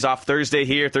that series off Thursday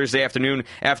here, Thursday afternoon.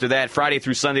 After that, Friday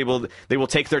through Sunday, they will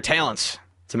take their talents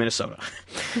to Minnesota.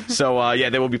 So,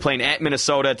 they will be playing at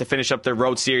Minnesota to finish up their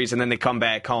road series, and then they come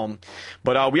back home.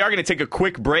 But we are going to take a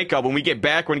quick break. When we get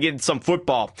back, we're going to get into some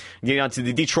football. Get on to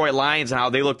the Detroit Lions and how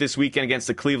they look this weekend against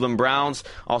the Cleveland Browns.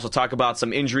 Also talk about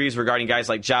some injuries regarding guys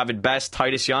like Javid Best,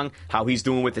 Titus Young, how he's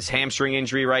doing with his hamstring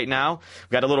injury right now. We've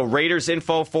got a little Raiders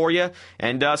info for you,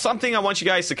 and something I want you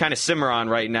guys to kind of simmer on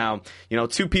right now.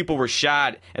 2 people were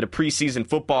shot at a preseason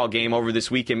football game over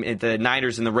this weekend at the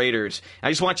Niners and the Raiders.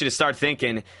 I just want you to start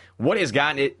thinking, what has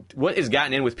gotten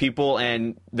in with people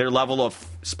and their level of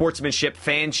sportsmanship,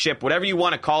 fanship, whatever you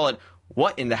want to call it.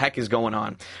 What in the heck is going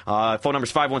on? Phone number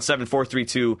is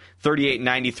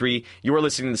 517-432-3893. You are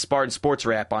listening to the Spartan Sports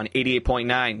Wrap on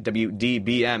 88.9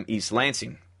 WDBM East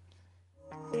Lansing.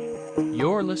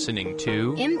 You're listening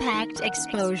to Impact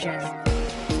Exposure.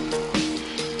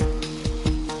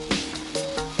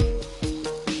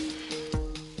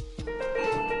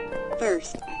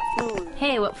 First floor.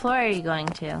 Hey, what floor are you going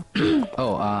to?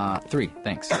 3,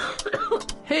 thanks.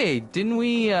 Hey, didn't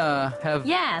we have...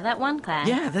 Yeah, that one class.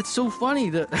 Yeah, that's so funny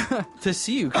to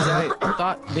see you, because I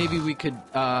thought maybe we could...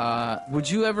 would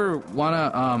you ever want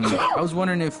to... I was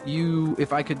wondering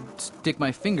if I could stick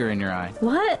my finger in your eye.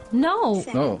 What? No.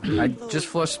 Oh, I just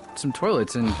flushed some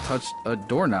toilets and touched a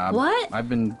doorknob. What? I've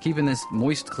been keeping this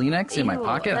moist Kleenex in my Ew,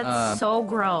 pocket. That's so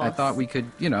gross. I thought we could,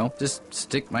 just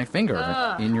stick my finger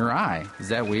in your eye. Is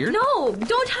that weird? No,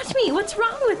 don't touch me. What's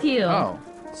wrong with you? Oh,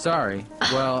 sorry.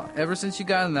 Well, ever since you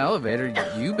got in the elevator,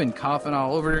 you've been coughing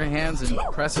all over your hands and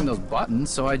pressing those buttons,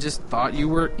 so I just thought you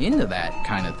were into that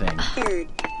kind of thing. Third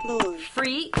floor.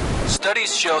 Freak.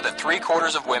 Studies show that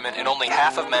 3/4 of women and only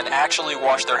half of men actually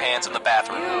wash their hands in the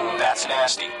bathroom. That's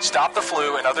nasty. Stop the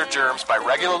flu and other germs by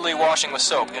regularly washing with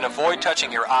soap and avoid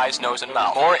touching your eyes, nose, and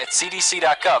mouth. More at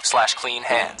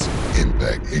cdc.gov/cleanhands.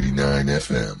 Impact 89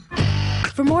 FM.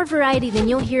 For more variety than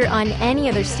you'll hear on any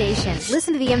other station,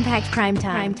 listen to the Impact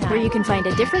Primetime, where you can find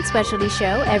a different specialty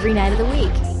show every night of the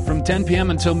week. From 10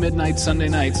 p.m. until midnight Sunday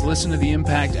nights, listen to the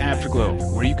Impact Afterglow,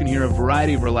 where you can hear a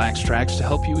variety of relaxed tracks to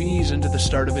help you ease into the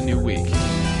start of a new week.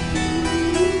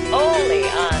 Only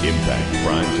on Impact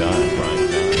Primetime.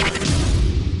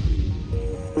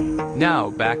 Now,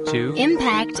 back to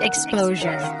Impact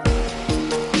Exposure.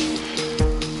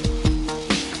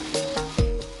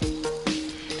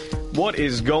 What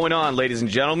is going on, ladies and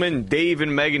gentlemen? Dave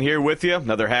and Megan here with you.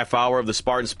 Another half hour of the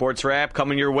Spartan Sports Wrap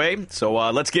coming your way. So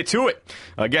let's get to it.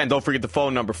 Again, don't forget the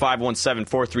phone number,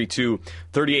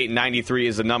 517-432-3893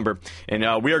 is the number.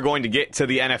 And we are going to get to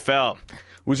the NFL.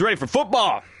 Who's ready for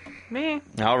football? Me.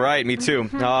 All right, me too.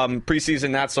 Preseason,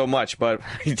 not so much, but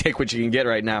you take what you can get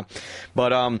right now.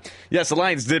 But, yes, the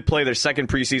Lions did play their second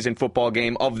preseason football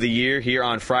game of the year here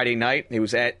on Friday night. It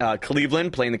was at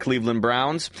Cleveland, playing the Cleveland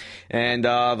Browns. And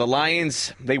the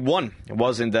Lions, they won. It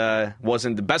wasn't the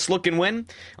best-looking win,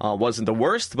 wasn't the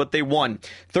worst, but they won.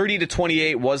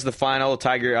 30-28 was the final.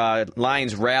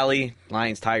 Lions rally.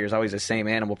 Lions, Tigers, always the same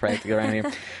animal practically around here.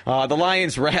 The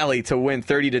Lions rally to win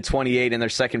 30-28 in their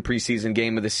second preseason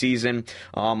game of the season.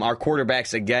 Our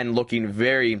quarterbacks, again, looking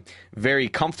very, very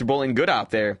comfortable and good out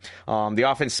there. The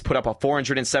offense put up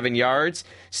 407 yards.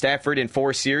 Stafford in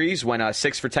 4 series went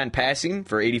 6 for 10 passing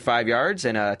for 85 yards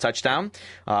and a touchdown.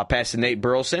 Pass to Nate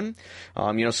Burleson.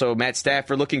 So Matt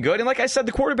Stafford looking good. And like I said,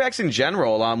 the quarterbacks in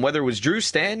general, whether it was Drew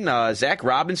Stanton, Zach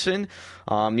Robinson,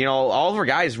 all of our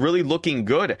guys really looking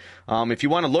good. If you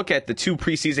want to look at the 2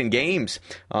 preseason games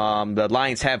the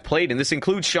Lions have played, and this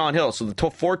includes Sean Hill, so the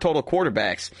 4 total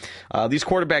quarterbacks. These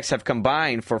quarterbacks have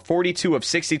combined for 42 of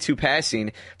 62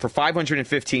 passing for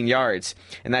 515 yards,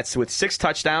 and that's with 6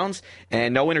 touchdowns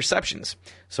and no interceptions.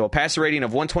 So a passer rating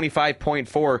of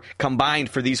 125.4 combined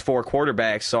for these 4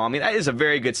 quarterbacks. So, that is a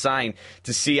very good sign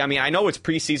to see. I know it's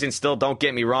preseason still, don't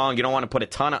get me wrong. You don't want to put a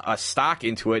ton of stock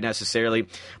into it necessarily.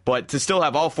 But to still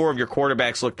have all 4 of your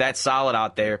quarterbacks look that solid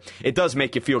out there, it does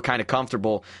make you feel kind of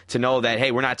comfortable to know that,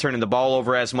 hey, we're not turning the ball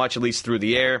over as much, at least through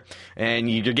the air, and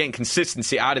you're getting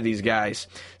consistency out of these guys.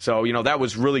 So, that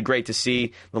was really great to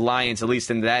see the Lions, at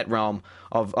least in that realm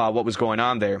of what was going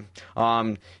on there.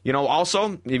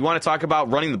 Also, if you want to talk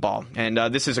about running running the ball. And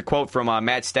this is a quote from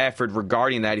Matt Stafford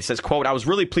regarding that. He says, quote, "I was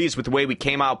really pleased with the way we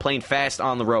came out playing fast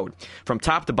on the road. From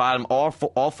top to bottom, all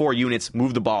four units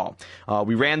moved the ball.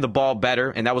 We ran the ball better,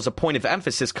 and that was a point of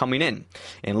emphasis coming in.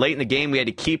 And late in the game, we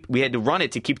had to run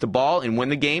it to keep the ball and win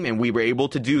the game, and we were able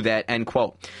to do that," end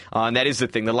quote. And that is the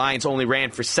thing. The Lions only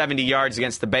ran for 70 yards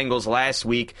against the Bengals last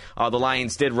week. The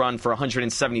Lions did run for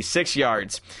 176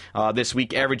 yards this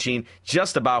week, averaging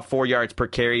just about 4 yards per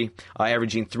carry,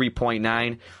 averaging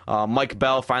 3.9. Mike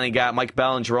Bell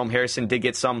and Jerome Harrison did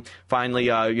get some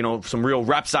real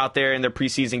reps out there in their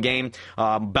preseason game.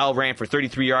 Bell ran for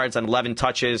 33 yards on 11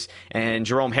 touches, and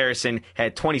Jerome Harrison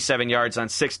had 27 yards on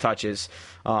 6 touches.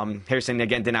 Harrison,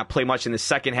 again, did not play much in the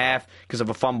second half because of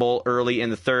a fumble early in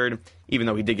the third, even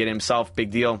though he did get it himself.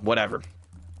 Big deal, whatever.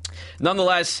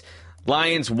 Nonetheless,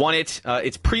 Lions won it.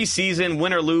 It's preseason,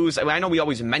 win or lose. I know we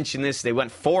always mention this. They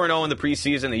went 4-0 in the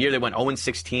preseason. The year they went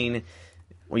 0-16.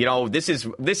 You know, this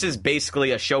is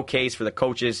basically a showcase for the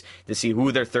coaches to see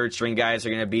who their third string guys are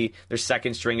going to be, their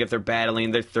second string if they're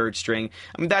battling their third string.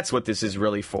 I mean, that's what this is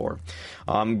really for.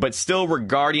 But still,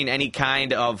 regarding any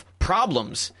kind of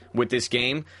problems with this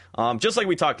game, just like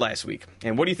we talked last week.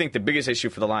 And what do you think the biggest issue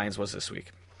for the Lions was this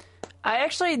week? I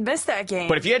actually missed that game.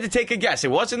 But if you had to take a guess,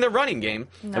 it wasn't their running game.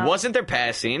 No. It wasn't their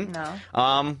passing.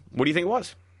 No. What do you think it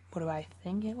was? What do I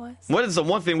think it was? What is the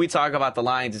one thing we talk about the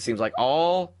Lions, it seems like,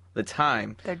 all the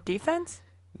time? Their defense?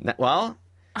 Well,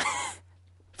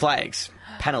 flags,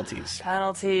 penalties.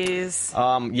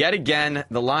 Yet again,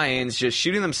 the Lions just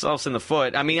shooting themselves in the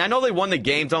foot. I mean, I know they won the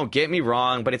game, don't get me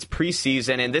wrong, but it's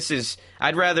preseason, and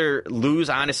I'd rather lose,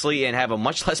 honestly, and have a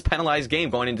much less penalized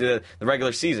game going into the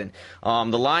regular season. The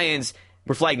Lions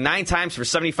were flagged 9 times for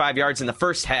 75 yards in the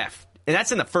first half, and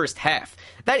that's in the first half.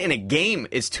 That in a game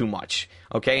is too much,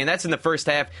 okay? And that's in the first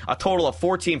half. A total of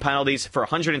 14 penalties for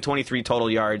 123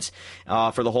 total yards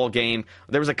for the whole game.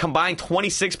 There was a combined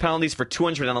 26 penalties for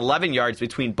 211 yards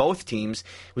between both teams.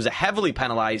 It was a heavily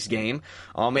penalized game,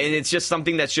 and it's just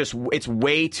something it's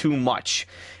way too much.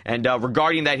 And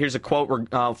regarding that, here's a quote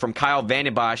from Kyle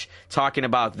Vanden Bosch talking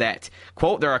about that.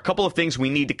 Quote, "There are a couple of things we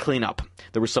need to clean up.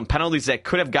 There were some penalties that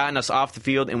could have gotten us off the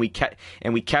field, and we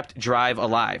kept drive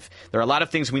alive. There are a lot of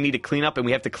things we need to clean up, and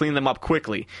we have to clean them up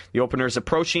quickly. The opener is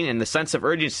approaching, and the sense of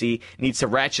urgency needs to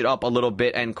ratchet up a little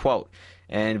bit," end quote.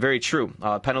 And very true.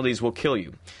 Penalties will kill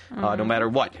you, no matter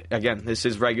what. Again, this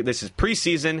is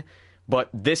preseason, but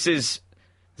this is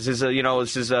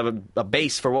a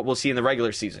base for what we'll see in the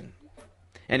regular season.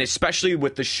 And especially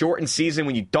with the shortened season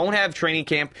when you don't have training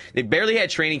camp. They barely had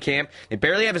training camp. They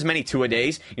barely have as many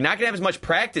two-a-days. You're not going to have as much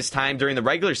practice time during the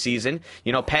regular season.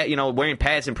 Wearing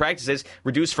pads in practices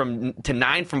reduced to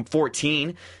 9 from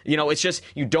 14. It's just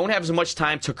you don't have as much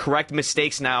time to correct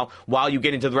mistakes now while you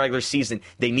get into the regular season.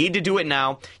 They need to do it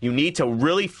now. You need to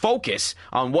really focus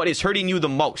on what is hurting you the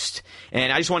most.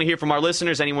 And I just want to hear from our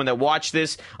listeners, anyone that watched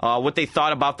this, what they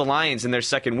thought about the Lions in their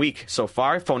second week so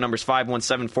far. Phone number is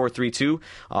 517-432.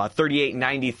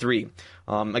 3893.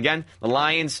 Again, the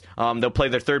Lions, they'll play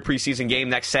their third preseason game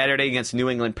next Saturday against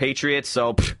New England Patriots,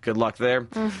 so good luck there.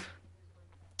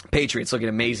 Patriots looking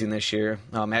amazing this year.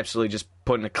 Absolutely just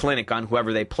putting a clinic on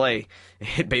whoever they play,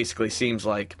 it basically seems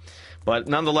like. But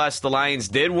nonetheless, the Lions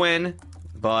did win,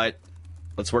 but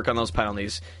let's work on those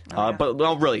penalties. But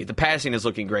really, the passing is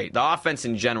looking great. The offense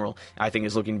in general, I think,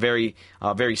 is looking very,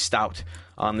 very stout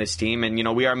on this team.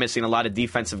 And, we are missing a lot of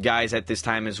defensive guys at this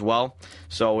time as well.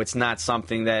 So it's not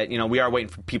something that, we are waiting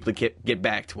for people to get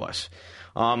back to us.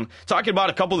 Talking about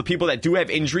a couple of the people that do have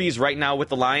injuries right now with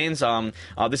the Lions.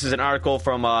 This is an article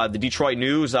from the Detroit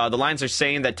News. The Lions are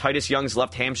saying that Titus Young's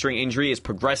left hamstring injury is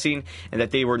progressing and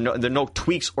that there are no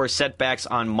tweaks or setbacks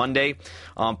on Monday.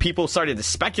 People started to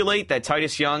speculate that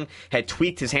Titus Young had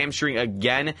tweaked his hamstring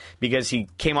again because he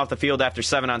came off the field after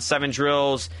 7-on-7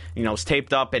 drills, was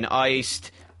taped up and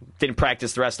iced, didn't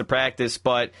practice the rest of practice,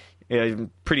 but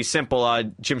pretty simple.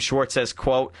 Jim Schwartz says,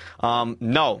 quote,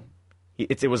 no.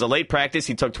 It was a late practice.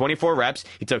 He took 24 reps.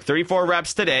 He took 34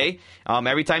 reps today.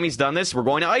 Every time he's done this, we're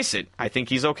going to ice it. I think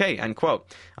he's okay, end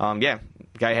quote.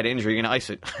 Guy had an injury, you're going to ice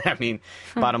it. I mean,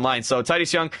 bottom line. So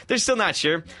Titus Young, they're still not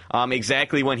sure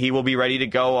exactly when he will be ready to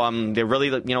go. They're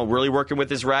really working with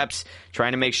his reps,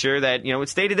 trying to make sure that,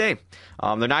 it's day to day.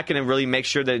 They're not going to really make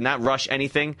sure that not rush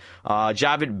anything.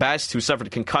 Javid Best, who suffered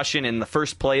a concussion in the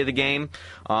first play of the game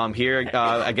here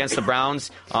against the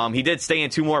Browns, he did stay in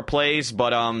 2 more plays,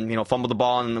 but fumbled the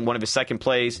ball in one of his second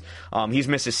plays. He's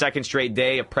missed his second straight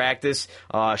day of practice.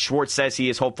 Schwartz says he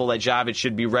is hopeful that Javid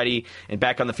should be ready and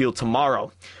back on the field tomorrow.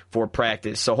 tomorrow for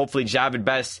practice. So hopefully Javid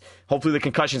Best, hopefully the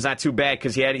concussion's not too bad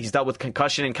because he's dealt with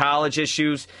concussion in college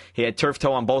issues. He had turf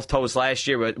toe on both toes last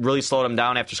year, but really slowed him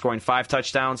down after scoring 5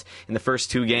 touchdowns in the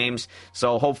first 2 games.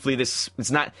 So hopefully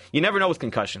it's not, you never know with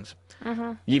concussions.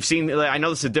 Mm-hmm. You've seen, I know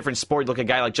this is a different sport. Look at a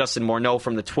guy like Justin Morneau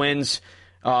from the Twins.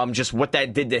 Just what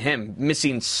that did to him,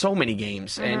 missing so many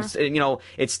games. Mm-hmm. And,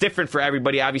 it's different for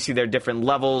everybody. Obviously, there are different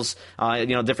levels,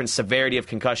 different severity of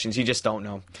concussions. You just don't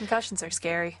know. Concussions are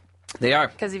scary. They are.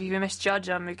 Because if you misjudge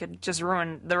them, it could just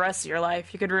ruin the rest of your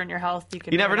life. You could ruin your health. You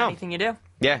could never ruin know. anything you do.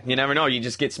 Yeah, you never know. You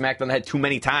just get smacked on the head too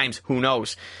many times. Who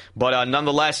knows? But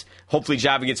nonetheless, hopefully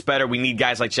Javid gets better. We need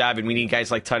guys like Javid. We need guys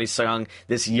like Titus Young.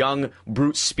 This young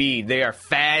brute speed. They are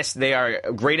fast. They are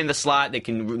great in the slot. They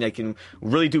can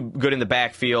really do good in the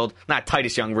backfield. Not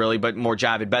Titus Young really, but more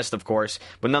Javid Best, of course.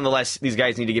 But nonetheless, these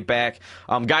guys need to get back.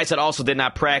 Guys that also did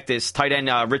not practice. Tight end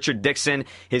Richard Dixon.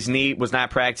 His knee was not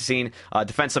practicing.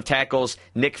 Defensive tackles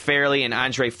Nick Fairley and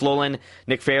Andre Flolin.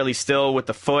 Nick Fairley still with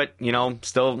the foot.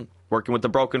 Still working with the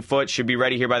broken foot, should be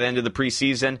ready here by the end of the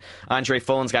preseason. Andre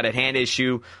Fullen's got a hand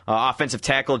issue. Offensive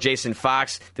tackle Jason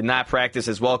Fox did not practice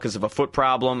as well because of a foot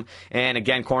problem. And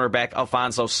again, cornerback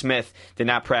Alfonso Smith did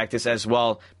not practice as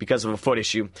well because of a foot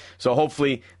issue. So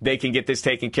hopefully they can get this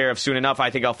taken care of soon enough. I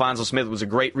think Alfonso Smith was a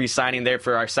great re-signing there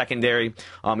for our secondary.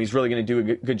 He's really going to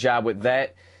do a good job with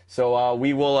that. So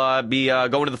we will be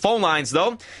going to the phone lines,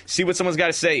 though, see what someone's got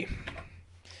to say.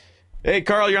 Hey,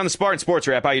 Carl, you're on the Spartan Sports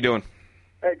Wrap. How you doing?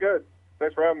 Hey, good.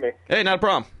 Thanks for having me. Hey, not a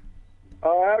problem.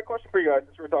 I had a question for you guys.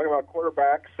 Since we were talking about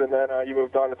quarterbacks, and then you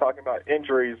moved on to talking about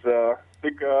injuries.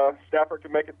 Think Stafford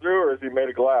can make it through, or is he made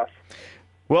of glass?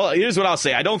 Well, here's what I'll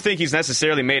say. I don't think he's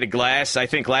necessarily made of glass. I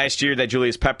think last year that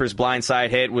Julius Peppers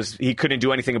blindside hit he couldn't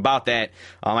do anything about that.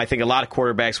 I think a lot of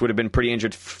quarterbacks would have been pretty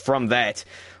injured from that.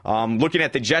 Looking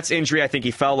at the Jets' injury, I think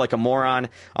he fell like a moron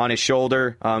on his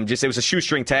shoulder. It was a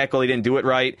shoestring tackle. He didn't do it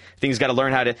right. I think he's got to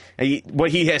learn how to.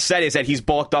 What he has said is that he's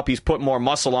bulked up. He's put more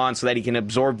muscle on so that he can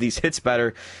absorb these hits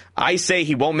better. I say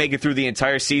he won't make it through the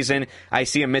entire season. I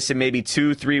see him missing maybe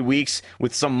 2-3 weeks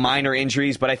with some minor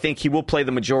injuries, but I think he will play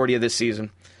the majority of this season.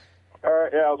 All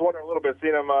right, yeah, I was wondering a little bit,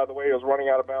 seeing him the way he was running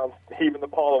out of bounds, heaving the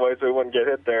ball away so he wouldn't get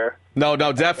hit there. No,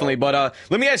 definitely. But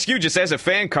let me ask you, just as a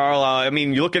fan, Carl,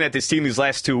 you're looking at this team these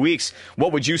last 2 weeks,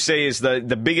 what would you say is the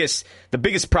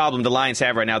biggest problem the Lions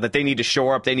have right now that they need to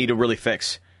shore up, they need to really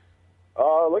fix?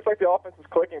 It looks like the offense is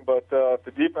clicking, but if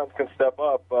the defense can step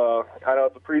up, I know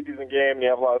it's a preseason game and you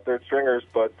have a lot of third stringers,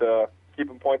 but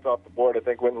keeping points off the board, I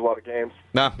think, wins a lot of games.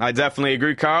 No, I definitely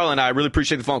agree, Carl, and I really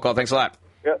appreciate the phone call. Thanks a lot.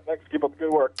 Yeah, thanks. Keep up the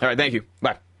good work. All right, thank you.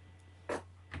 Bye.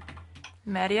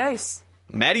 Matty Ice.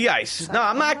 Matty Ice. No,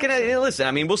 I'm not going to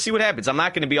listen. We'll see what happens. I'm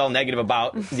not going to be all negative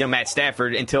about Matt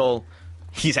Stafford until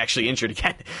he's actually injured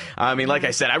again. Like I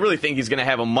said, I really think he's going to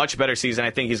have a much better season. I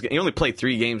think he only played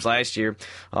 3 games last year.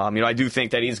 I do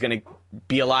think that he's going to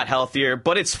be a lot healthier,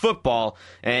 but it's football,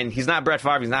 and he's not Brett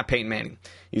Favre. He's not Peyton Manning.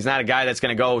 He's not a guy that's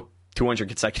going to go 200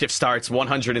 consecutive starts,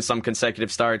 100 and some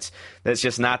consecutive starts. That's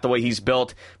just not the way he's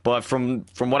built. But from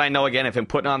what I know, again, of him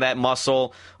putting on that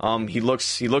muscle, he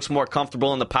looks more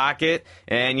comfortable in the pocket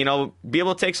and, be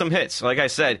able to take some hits. Like I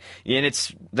said, and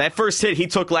it's that first hit he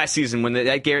took last season when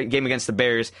that game against the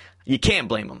Bears, you can't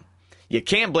blame him. You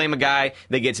can't blame a guy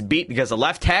that gets beat because the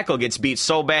left tackle gets beat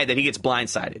so bad that he gets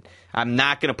blindsided. I'm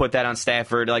not going to put that on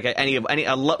Stafford. Like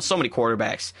so many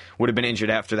quarterbacks would have been injured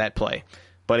after that play.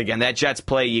 But again, that Jets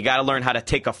play, you got to learn how to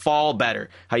take a fall better,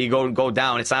 how you go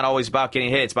down. It's not always about getting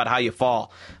hit. It's about how you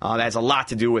fall. That has a lot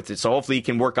to do with it. So hopefully he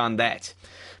can work on that.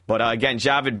 But again,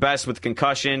 Javid Best with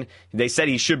concussion. They said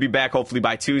he should be back hopefully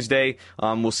by Tuesday.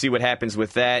 We'll see what happens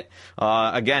with that.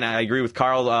 Again, I agree with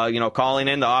Carl, calling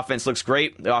in. The offense looks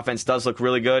great. The offense does look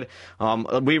really good.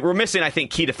 We're missing, I think,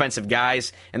 key defensive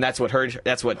guys, and that's what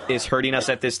is hurting us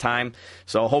at this time.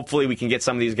 So hopefully we can get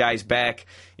some of these guys back,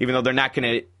 even though they're not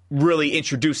going to really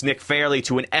introduce Nick Fairley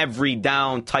to an every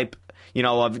down type,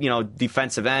 of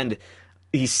defensive end.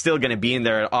 He's still going to be in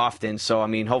there often. So,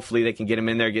 hopefully they can get him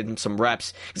in there, get him some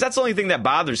reps. Because that's the only thing that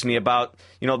bothers me about,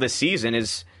 this season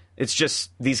is it's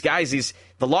just these guys,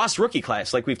 the lost rookie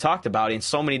class, like we've talked about in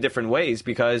so many different ways,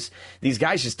 because these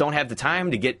guys just don't have the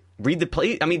time to read the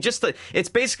play. It's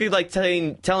basically like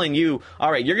telling you,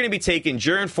 all right, you're going to be taking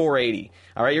Jern 480.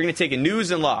 All right, you're going to take a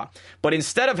news and law. But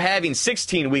instead of having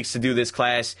 16 weeks to do this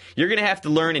class, you're going to have to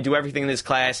learn and do everything in this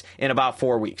class in about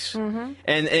 4 weeks. Mm-hmm.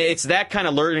 And it's that kind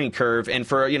of learning curve. And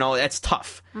that's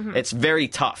tough. Mm-hmm. It's very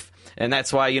tough. And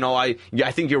that's why,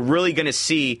 I think you're really going to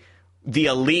see the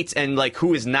elite and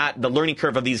who is not the learning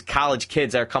curve of these college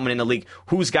kids that are coming in the league.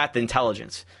 Who's got the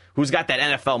intelligence? who's got that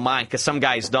NFL mind, because some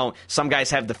guys don't. Some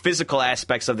guys have the physical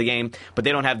aspects of the game, but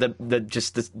they don't have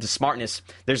the smartness.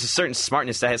 There's a certain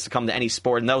smartness that has to come to any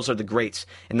sport, and those are the greats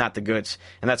and not the goods.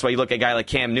 And that's why you look at a guy like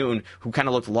Cam Newton, who kind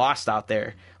of looked lost out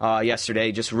there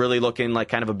yesterday, just really looking like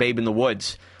kind of a babe in the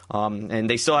woods. And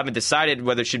they still haven't decided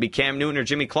whether it should be Cam Newton or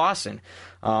Jimmy Clausen.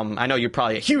 I know you're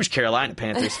probably a huge Carolina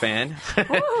Panthers fan.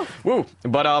 Woo.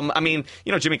 But, I mean,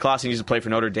 Jimmy Clausen used to play for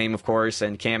Notre Dame, of course,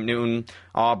 and Cam Newton,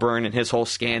 Auburn, and his whole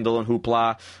scandal and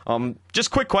hoopla. Just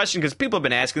quick question, because people have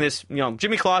been asking this,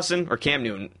 Jimmy Clausen or Cam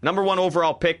Newton? Number 1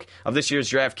 overall pick of this year's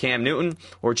draft, Cam Newton,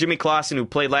 or Jimmy Clausen, who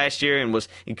played last year and was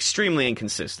extremely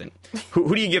inconsistent?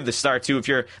 Who do you give the start to if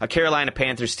you're a Carolina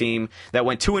Panthers team that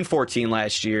went 2-14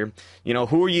 last year?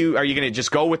 Who are you going to just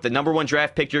go with the number 1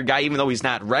 draft pick, your guy, even though he's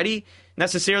not ready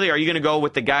necessarily? Are you going to go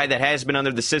with the guy that has been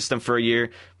under the system for a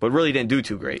year but really didn't do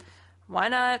too great? Why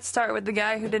not start with the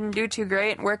guy who didn't do too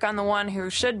great, work on the one who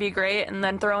should be great, and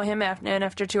then throw him in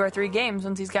after 2 or 3 games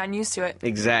once he's gotten used to it?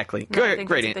 Exactly.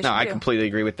 Great. No, I completely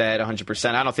agree with that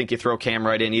 100%. I don't think you throw Cam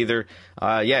right in either.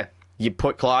 You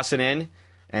put Clausen in,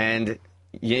 and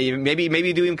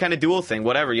maybe do him kind of dual thing,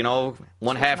 whatever,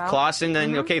 one half Clausen,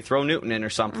 then okay, throw Newton in or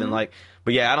something like.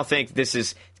 But yeah, I don't think this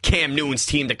is Cam Newton's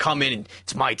team to come in and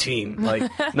it's my team.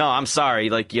 No, I'm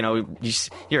sorry.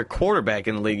 You're a quarterback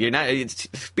in the league. You're not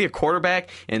be a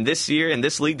quarterback in this year in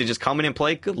this league to just come in and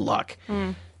play. Good luck.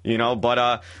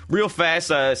 But real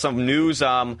fast, some news.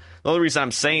 The only reason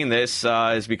I'm saying this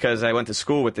is because I went to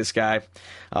school with this guy.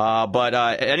 But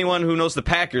anyone who knows the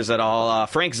Packers at all,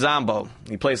 Frank Zombo,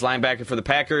 he plays linebacker for the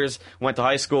Packers, went to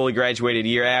high school, he graduated a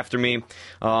year after me.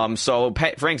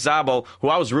 Frank Zombo, who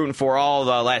I was rooting for all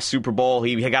the last Super Bowl,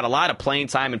 he got a lot of playing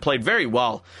time and played very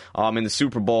well in the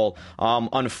Super Bowl.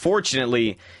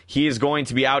 Unfortunately, he is going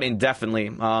to be out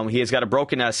indefinitely. He has got a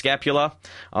broken scapula,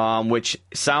 which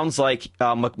sounds like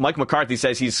Mike McCarthy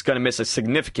says he's going to miss a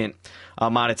significant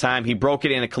amount of time. He broke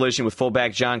it in a collision with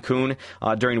fullback John Kuhn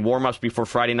during warm-ups before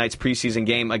Friday night's preseason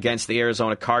game against the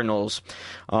Arizona Cardinals.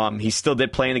 He still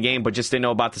did play in the game, but just didn't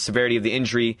know about the severity of the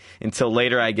injury until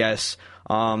later, I guess.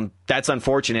 That's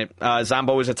unfortunate.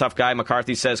 Zombo is a tough guy.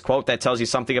 McCarthy says, quote, that tells you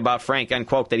something about Frank, end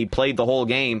quote, that he played the whole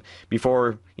game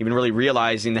before even really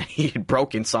realizing that he had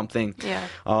broken something. Yeah.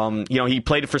 He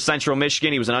played for Central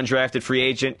Michigan. He was an undrafted free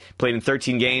agent, played in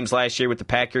 13 games last year with the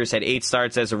Packers, had 8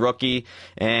 starts as a rookie,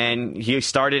 and he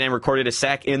started and recorded a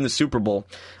sack in the Super Bowl.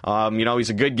 He's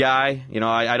a good guy.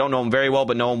 I don't know him very well,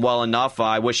 but know him well enough.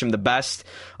 I wish him the best.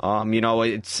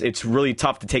 It's really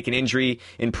tough to take an injury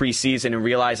in preseason and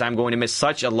realize I'm going to miss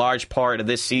such a large part of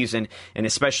this season, and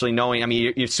especially knowing,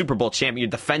 you're Super Bowl champion,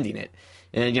 you're defending it.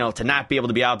 And, to not be able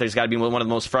to be out there has got to be one of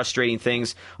the most frustrating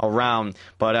things around.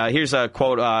 But here's a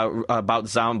quote about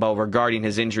Zombo regarding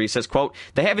his injury. He says, quote,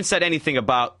 they haven't said anything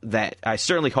about that. I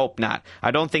certainly hope not.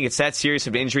 I don't think it's that serious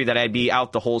of an injury that I'd be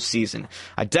out the whole season.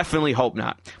 I definitely hope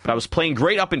not. But I was playing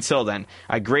great up until then.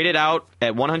 I graded out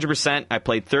at 100%. I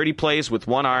played 30 plays with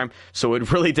one arm, so it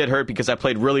really did hurt because I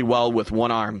played really well with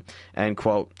one arm, end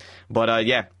quote. But,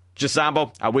 just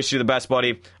Zombo, I wish you the best,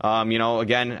 buddy.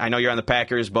 Again, I know you're on the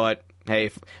Packers, but hey,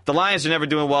 if the Lions are never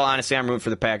doing well, honestly, I'm rooting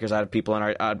for the Packers out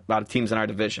of teams in our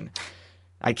division.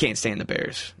 I can't stand the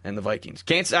Bears and the Vikings.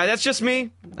 That's just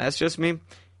me.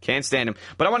 Can't stand them.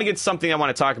 But I want to get something I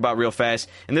want to talk about real fast.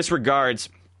 In this regards,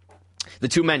 the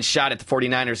 2 men shot at the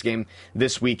 49ers game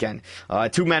this weekend.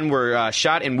 2 men were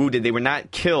shot and wounded. They were not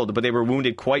killed, but they were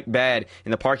wounded quite bad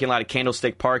in the parking lot at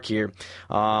Candlestick Park here.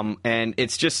 And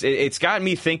it's got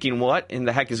me thinking, what in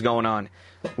the heck is going on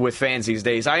with fans these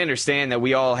days? I understand that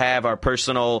we all have our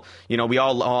personal,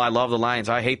 I love the Lions,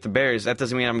 I hate the Bears. That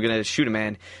doesn't mean I'm going to shoot a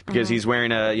man because he's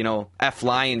wearing a, F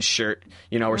Lions shirt,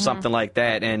 or something like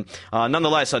that. And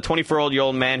nonetheless, a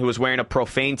 24-year-old man who was wearing a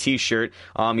profane T-shirt,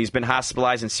 he's been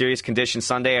hospitalized in serious condition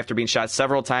Sunday after being shot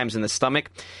several times in the stomach.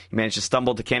 He managed to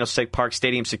stumble to Candlestick Park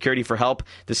Stadium security for help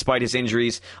despite his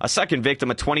injuries. A second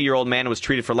victim, a 20-year-old man, was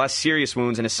treated for less serious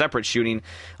wounds in a separate shooting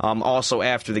also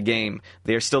after the game.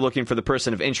 They are still looking for the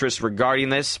person of interest regarding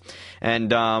this, and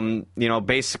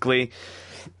basically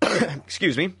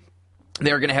excuse me,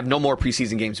 they're going to have no more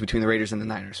preseason games between the Raiders and the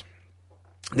Niners.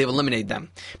 They've eliminated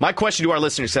them. My question to our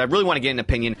listeners, because I really want to get an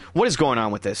opinion, what is going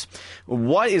on with this?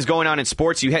 What is going on in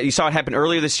sports? You saw it happen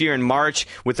earlier this year in March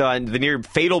with the near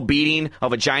fatal beating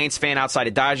of a Giants fan outside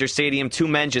of Dodger Stadium. 2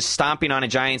 men just stomping on a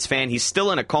Giants fan. He's still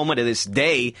in a coma to this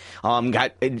day.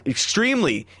 Got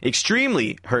extremely,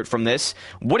 extremely hurt from this.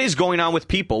 What is going on with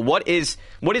people? What is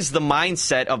the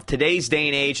mindset of today's day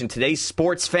and age and today's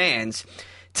sports fans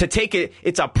to take it?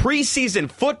 It's a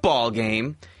preseason football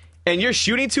game, and you're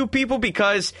shooting 2 people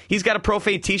because he's got a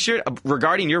profane T-shirt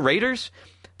regarding your Raiders?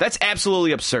 That's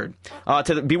absolutely absurd.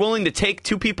 To be willing to take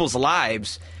two people's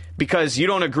lives because you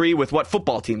don't agree with what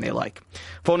football team they like.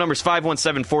 Phone number is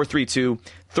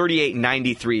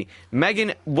 517-432-3893.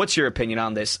 Megan, what's your opinion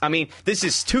on this? I mean, this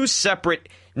is two separate,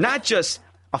 not just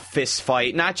a fist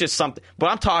fight, not just something, but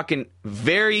I'm talking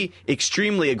very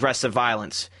extremely aggressive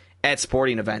violence at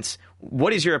sporting events.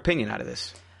 What is your opinion out of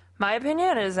this? My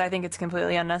opinion is I think it's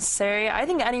completely unnecessary. I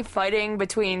think any fighting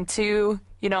between two,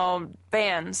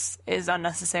 fans is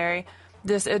unnecessary.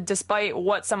 Despite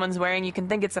what someone's wearing, you can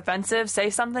think it's offensive,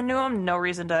 say something to him, no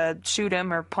reason to shoot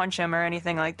him or punch him or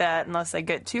anything like that unless they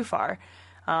get too far.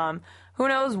 Who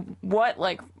knows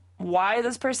why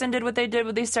this person did what they did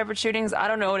with these separate shootings. I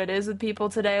don't know what it is with people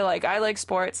today. I like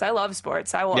sports. I love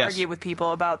sports. I will argue with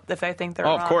people about if I think they're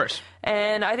wrong. Of course.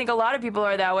 And I think a lot of people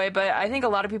are that way, but I think a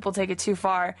lot of people take it too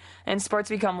far, and sports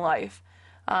become life.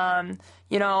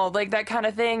 That kind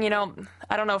of thing,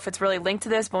 I don't know if it's really linked to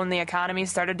this, but when the economy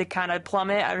started to kind of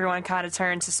plummet, everyone kind of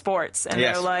turned to sports. And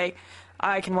they're like,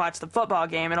 I can watch the football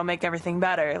game. It'll make everything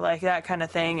better, like that kind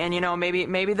of thing. And,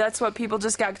 maybe that's what people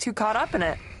just got too caught up in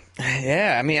it.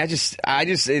 Yeah, I mean, I just,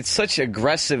 it's such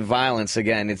aggressive violence.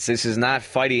 Again, this is not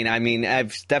fighting. I mean,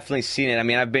 I've definitely seen it. I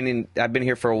mean, I've been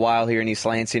here for a while here in East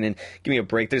Lansing, and give me a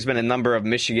break. There's been a number of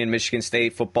Michigan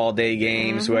State football day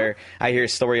games where I hear a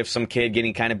story of some kid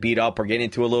getting kind of beat up or getting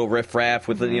into a little riffraff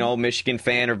with a Michigan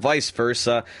fan or vice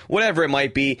versa, whatever it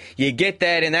might be. You get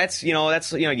that, and that's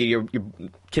your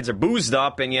kids are boozed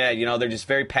up, and they're just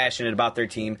very passionate about their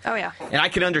team. Oh yeah, and I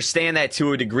can understand that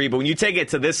to a degree, but when you take it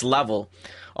to this level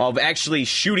of actually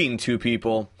shooting two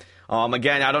people.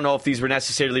 Again, I don't know if these were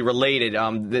necessarily related.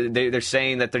 They're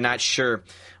saying that they're not sure.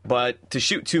 But to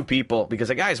shoot two people because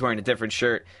a guy's wearing a different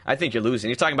shirt, I think you're losing.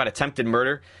 You're talking about attempted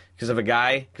murder because of a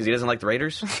guy because he doesn't like the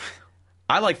Raiders?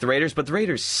 I like the Raiders, but the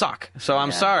Raiders suck. So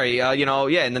I'm sorry.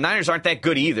 And the Niners aren't that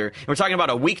good either. And we're talking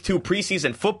about a Week 2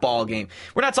 preseason football game.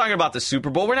 We're not talking about the Super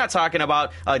Bowl. We're not talking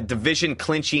about a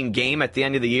division-clinching game at the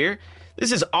end of the year.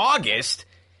 This is August.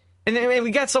 And then we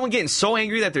got someone getting so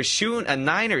angry that they're shooting a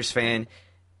Niners fan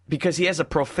because he has a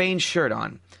profane shirt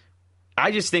on. I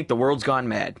just think the world's gone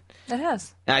mad. It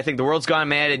has. And I think the world's gone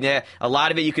mad. And a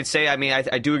lot of it you could say, I mean,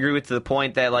 I do agree with the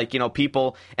point that,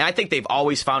 people, and I think they've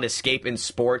always found escape in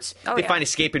sports. They find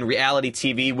escape in reality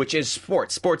TV, which is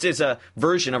sports. Sports is a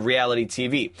version of reality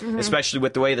TV, especially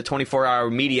with the way the 24-hour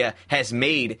media has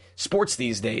made sports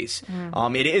these days.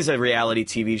 It is a reality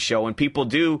TV show, and people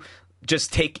do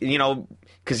just take,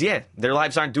 because, their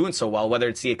lives aren't doing so well, whether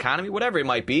it's the economy, whatever it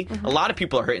might be. A lot of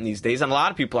people are hurting these days, and a lot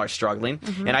of people are struggling,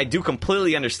 and I do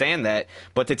completely understand that.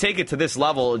 But to take it to this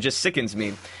level, it just sickens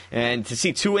me. And to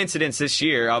see two incidents this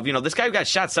year of, this guy who got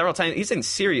shot several times, he's in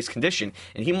serious condition,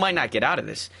 and he might not get out of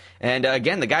this. And,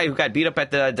 again, the guy who got beat up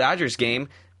at the Dodgers game,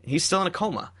 he's still in a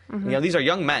coma. These are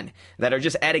young men that are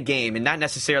just at a game and not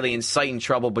necessarily inciting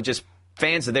trouble, but just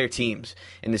fans of their teams,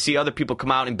 and to see other people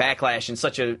come out and backlash in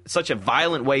such a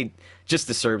violent way just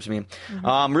disturbs me.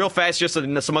 Real fast, just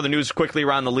some other news quickly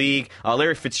around the league.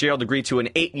 Larry Fitzgerald agreed to an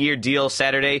 8-year deal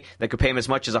Saturday that could pay him as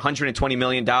much as $120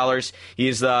 million. He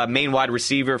is the main wide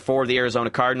receiver for the Arizona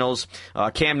Cardinals.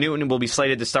 Cam Newton will be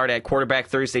slated to start at quarterback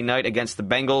Thursday night against the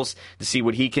Bengals to see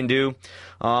what he can do.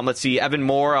 Let's see, Evan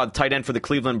Moore, tight end for the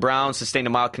Cleveland Browns, sustained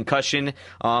a mild concussion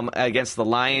against the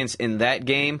Lions in that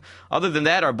game. Other than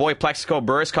that, our boy Plexico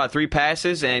Burress caught 3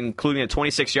 passes, including a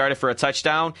 26-yarder for a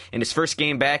touchdown in his first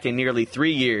game back in nearly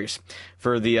 3 years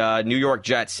for the New York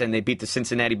Jets, and they beat the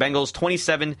Cincinnati Bengals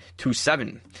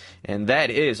 27-7. And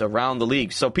that is around the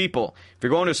league. So, people, if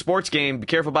you're going to a sports game, be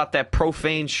careful about that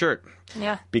profane shirt.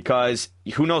 Yeah. Because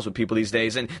who knows with people these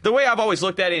days. And the way I've always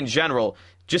looked at it in general,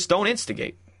 just don't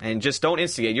instigate. And just don't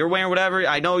instigate. You're wearing whatever.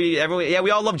 I know we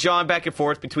all love jawing back and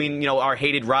forth between our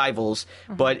hated rivals,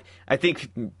 but I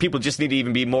think people just need to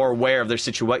even be more aware of their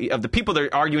situation, of the people they're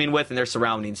arguing with and their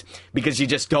surroundings, because you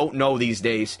just don't know these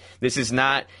days. This is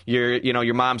not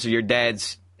your mom's or your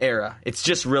dad's era. It's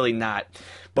just really not.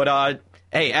 But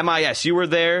hey, MIS, you were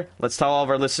there. Let's tell all of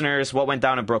our listeners what went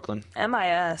down in Brooklyn.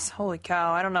 MIS, holy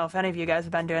cow. I don't know if any of you guys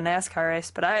have been to a NASCAR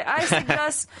race, but I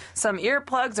suggest some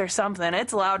earplugs or something.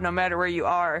 It's loud no matter where you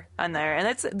are on there.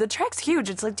 And the track's huge.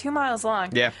 It's like 2 miles long.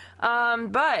 Yeah.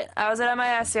 But I was at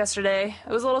MIS yesterday. It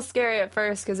was a little scary at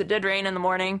first because it did rain in the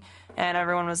morning, and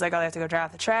everyone was like, oh, they have to go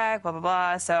drive the track, blah, blah,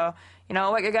 blah. So,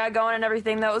 what you got going and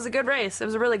everything. That was a good race. It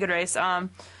was a really good race.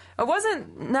 It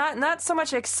wasn't not so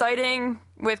much exciting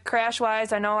with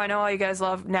crash-wise. I know all you guys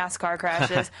love NASCAR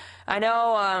crashes. I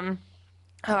know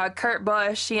Kurt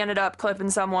Busch, he ended up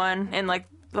clipping someone in like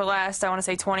the last, I want to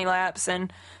say 20 laps,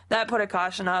 and that put a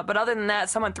caution up. But other than that,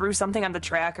 someone threw something on the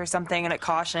track or something and it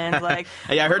cautioned. Like,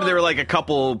 yeah, I heard there were like a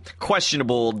couple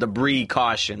questionable debris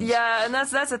cautions. Yeah, and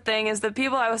that's the thing is the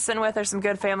people I was sitting with are some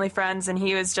good family friends, and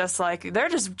he was just like, they're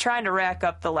just trying to rack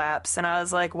up the laps, and I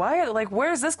was like, why? Like,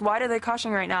 where's this? Why are they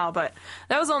cautioning right now? But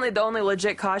that was the only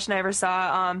legit caution I ever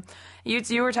saw.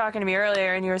 You were talking to me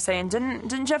earlier, and you were saying,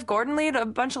 didn't Jeff Gordon lead a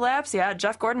bunch of laps? Yeah,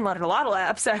 Jeff Gordon led a lot of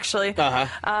laps actually.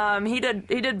 He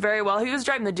did very well. He was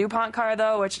driving the DuPont car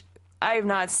though, which I have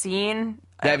not seen.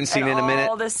 I haven't seen it in a minute.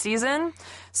 All this season.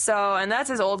 So, and that's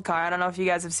his old car. I don't know if you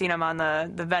guys have seen him on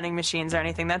the vending machines or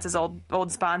anything. That's his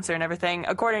old sponsor and everything.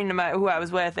 According to who I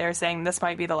was with, they were saying this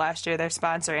might be the last year they're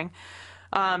sponsoring.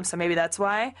 So maybe that's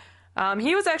why.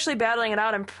 He was actually battling it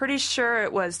out. I'm pretty sure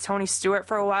it was Tony Stewart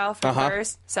for a while for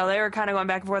first. So they were kind of going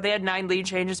back and forth. They had 9 lead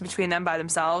changes between them by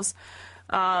themselves.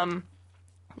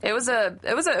 It was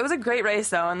a great race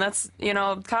though, and that's,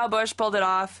 Kyle Busch pulled it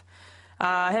off.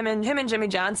 Him and Jimmy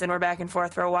Johnson were back and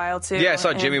forth for a while too. Yeah, I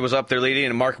saw Jimmy was up there leading,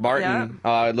 and Mark Martin.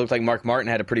 It looked like Mark Martin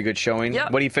had a pretty good showing.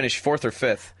 Yep. What did he finish, 4th or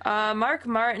 5th? Mark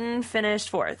Martin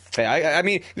finished 4th. Hey, I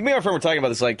mean, me and my friend were talking about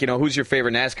this, like, who's your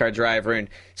favorite NASCAR driver? And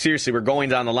seriously, we're going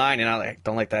down the line, and I'm like,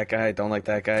 don't like that guy, don't like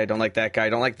that guy, don't like that guy,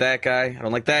 don't like that guy, I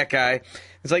don't like that guy.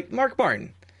 It's like Mark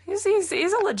Martin. He's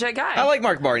a legit guy. I like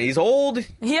Mark Martin. He's old.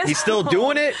 He's still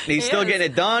doing it. He's still is. getting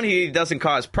it done. He doesn't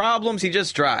cause problems. He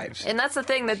just drives. And that's the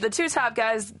thing, that the 2 top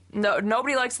guys,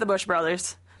 nobody likes the Busch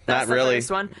brothers. That's Not really. The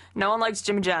first one. No one likes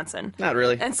Jimmy Johnson. Not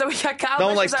really. And so we got Kyle Busch. No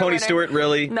one likes Tony Stewart,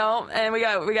 really. No, and we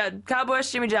got Kyle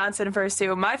Busch, Jimmy Johnson first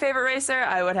 2. My favorite racer,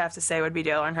 I would have to say, would be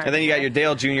Dale Earnhardt. And then you got your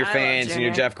Dale Jr. fans and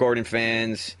your Jeff Gordon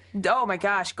fans. Oh my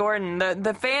gosh, Gordon!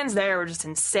 The fans there were just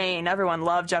insane. Everyone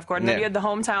loved Jeff Gordon. Yeah. Then you had the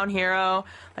hometown hero,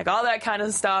 like all that kind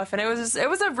of stuff, and it was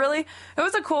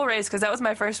a cool race because that was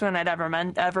my first one I'd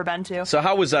ever been to. So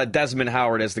how was Desmond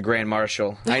Howard as the Grand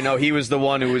Marshal? I know he was the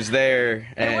one who was there.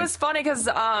 And it was funny because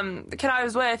kid I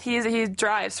was with, he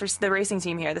drives for the racing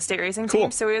team here, the state racing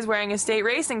team. So he was wearing a state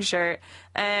racing shirt,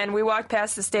 and we walked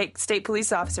past the state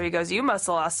police officer. He goes, "You must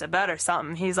have lost a bet or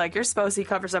something." He's like, he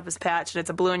covers up his patch, and it's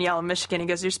a blue and yellow Michigan. He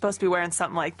goes, "You're supposed to be wearing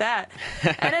something like that."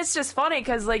 And it's just funny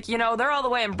because, they're all the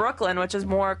way in Brooklyn, which is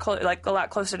more a lot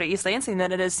closer to East Lansing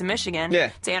than it is to Michigan,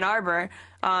 to Ann Arbor.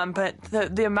 But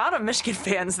the amount of Michigan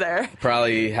fans there,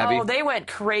 probably heavy. Oh, they went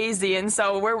crazy, and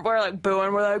so we're like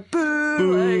booing. We're like,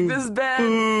 boo, like this is bad.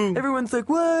 Boo. Everyone's like,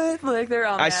 what? Like they're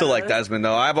all. I still like Desmond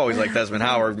though. I've always liked Desmond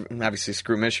Howard. Obviously,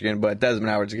 screw Michigan, but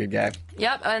Desmond Howard's a good guy.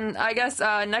 Yep, and I guess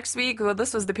next week,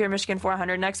 this was the Pure Michigan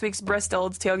 400. Next week's Bristol.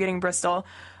 It's tailgating Bristol.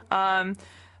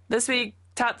 This week,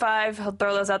 top 5. I'll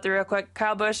throw those out there real quick.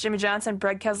 Kyle Busch, Jimmy Johnson,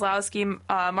 Brad Keselowski,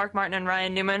 Mark Martin, and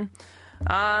Ryan Newman.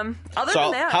 Than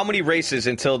that, how many races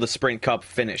until the Sprint Cup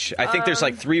finish? I think there's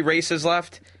 3 races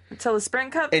left. Until the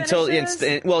Sprint Cup finishes?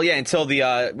 Until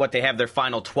the what they have their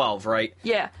final 12, right?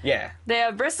 Yeah. Yeah. They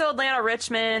have Bristol, Atlanta,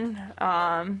 Richmond.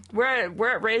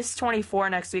 We're at race 24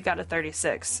 next week out of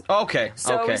 36. Okay.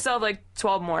 So we still have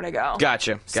 12 more to go.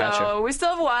 Gotcha. So we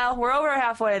still have a while. We're over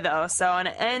halfway though. And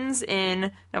it ends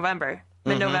in November.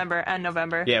 Mid-November, end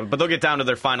November. Yeah, but they'll get down to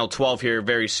their final 12 here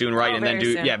very soon, right? And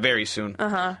then very soon.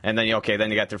 And then then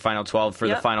you got their final 12 for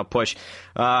the final push.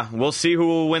 We'll see who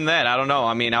will win that. I don't know.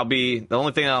 I mean, the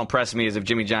only thing that'll impress me is if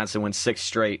Jimmy Johnson wins 6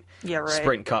 straight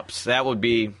Sprint Cups. That would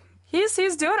be. He's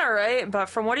doing all right, but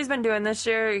from what he's been doing this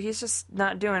year, he's just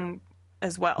not doing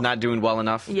as well. Not doing well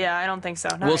enough? Yeah, I don't think so.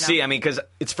 We'll see. I mean, because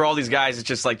it's for all these guys, it's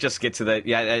just just get to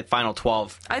the final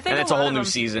 12. I think and it's a whole new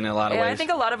season in a lot of ways. I think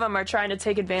a lot of them are trying to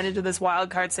take advantage of this wild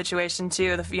card situation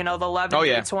too. The 11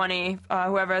 to 20,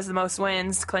 whoever has the most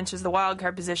wins clinches the wild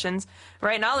card positions.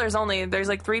 Right now, there's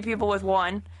 3 people with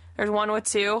 1. There's 1 with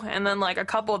 2, and then a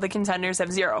couple of the contenders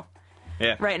have 0.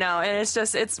 Yeah. Right now, and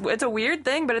it's a weird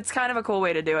thing, but it's kind of a cool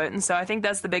way to do it, and so I think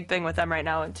that's the big thing with them right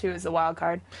now too, is the wild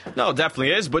card. No, it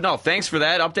definitely is, but no, thanks for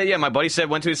that update. Yeah, my buddy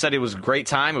said it was a great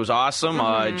time. It was awesome.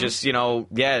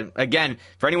 Again,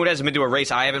 for anyone who hasn't been to a race,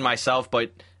 I haven't myself,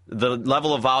 but the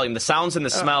level of volume, the sounds and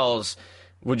the smells.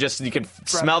 You can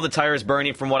smell the tires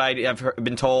burning from what I have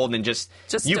been told, and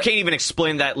you can't even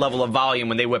explain that level of volume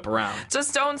when they whip around.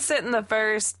 Just don't sit in the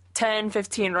first 10,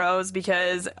 15 rows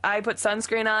because I put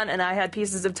sunscreen on and I had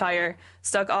pieces of tire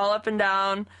stuck all up and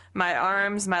down my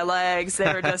arms, my legs.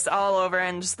 They were just all over,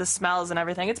 and just the smells and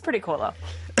everything. It's pretty cool though.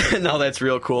 No, that's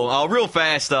real cool. Real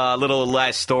fast, little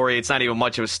last story. It's not even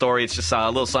much of a story. It's just a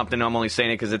little something. I'm only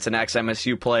saying it because it's an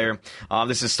ex-MSU player.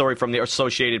 This is a story from the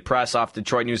Associated Press off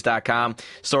DetroitNews.com.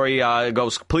 Story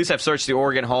goes, police have searched the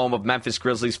Oregon home of Memphis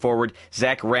Grizzlies forward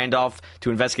Zach Randolph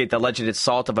to investigate the alleged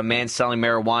assault of a man selling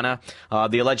marijuana.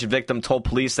 The alleged victim told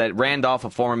police that Randolph, a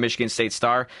former Michigan State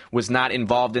star, was not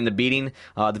involved in the beating.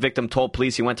 The victim told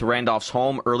police he went to Randolph's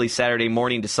home early Saturday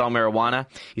morning to sell marijuana.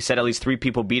 He said at least 3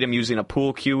 people beat him using a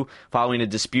pool cue following a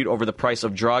dispute over the price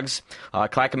of drugs.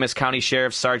 Clackamas County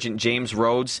Sheriff Sergeant James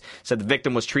Rhodes said the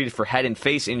victim was treated for head and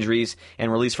face injuries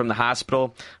and released from the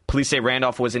hospital. Police say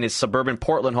Randolph was in his suburban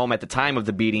Portland home at the time of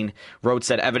the beating. Rhodes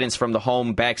said evidence from the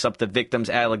home backs up the victim's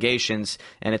allegations,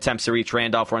 and attempts to reach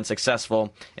Randolph were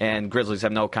unsuccessful, and Grizzlies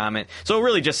have no comment. So it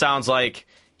really just sounds like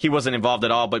he wasn't involved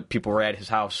at all, but people were at his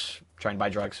house trying to buy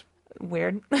drugs.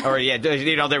 Weird. Or, yeah,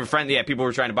 they were friendly. Yeah, people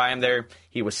were trying to buy him there.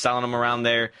 He was selling them around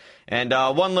there. And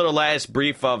one little last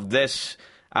brief of this.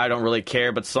 I don't really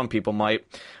care, but some people might.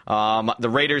 The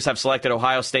Raiders have selected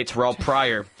Ohio State's Terrell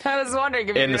Pryor I was wondering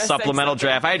if you in the supplemental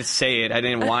draft. I had to say it. I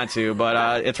didn't want to,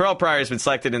 but Terrell Pryor has been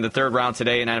selected in the 3rd round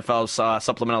today in NFL's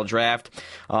supplemental draft.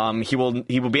 He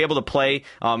will be able to play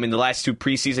in the last 2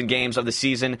 preseason games of the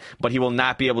season, but he will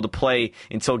not be able to play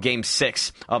until Game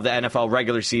 6 of the NFL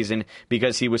regular season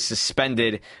because he was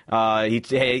suspended.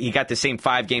 He got the same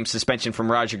 5-game suspension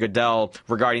from Roger Goodell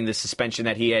regarding the suspension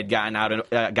that he had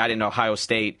got in Ohio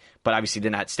State, but obviously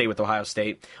did not stay with Ohio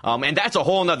State. And that's a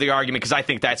whole other argument because I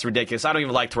think that's ridiculous. I don't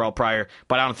even like Terrell Pryor,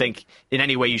 but I don't think in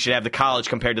any way you should have the college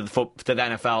compared to the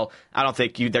NFL. I don't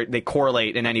think they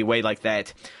correlate in any way like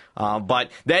that.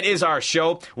 But that is our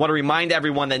show. I want to remind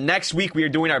everyone that next week we are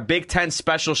doing our Big Ten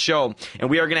special show, and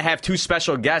we are going to have 2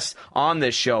 special guests on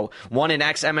this show. One an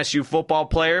ex-MSU football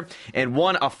player, and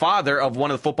one a father of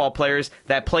one of the football players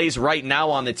that plays right now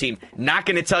on the team. Not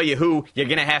going to tell you who. You're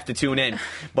going to have to tune in.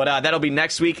 But that'll be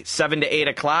next week, 7 to 8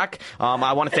 o'clock.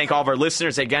 I want to thank all of our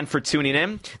listeners again for tuning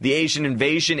in. The Asian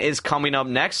Invasion is coming up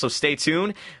next, so stay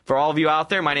tuned. For all of you out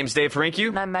there, my name's Dave Farinkyu.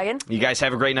 And I'm Megan. You guys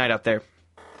have a great night out there.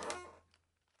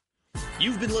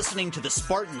 You've been listening to the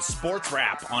Spartan Sports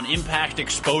Wrap on Impact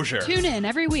Exposure. Tune in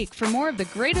every week for more of the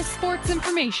greatest sports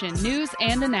information, news,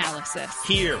 and analysis.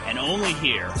 Here and only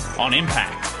here on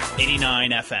Impact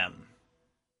 89 FM.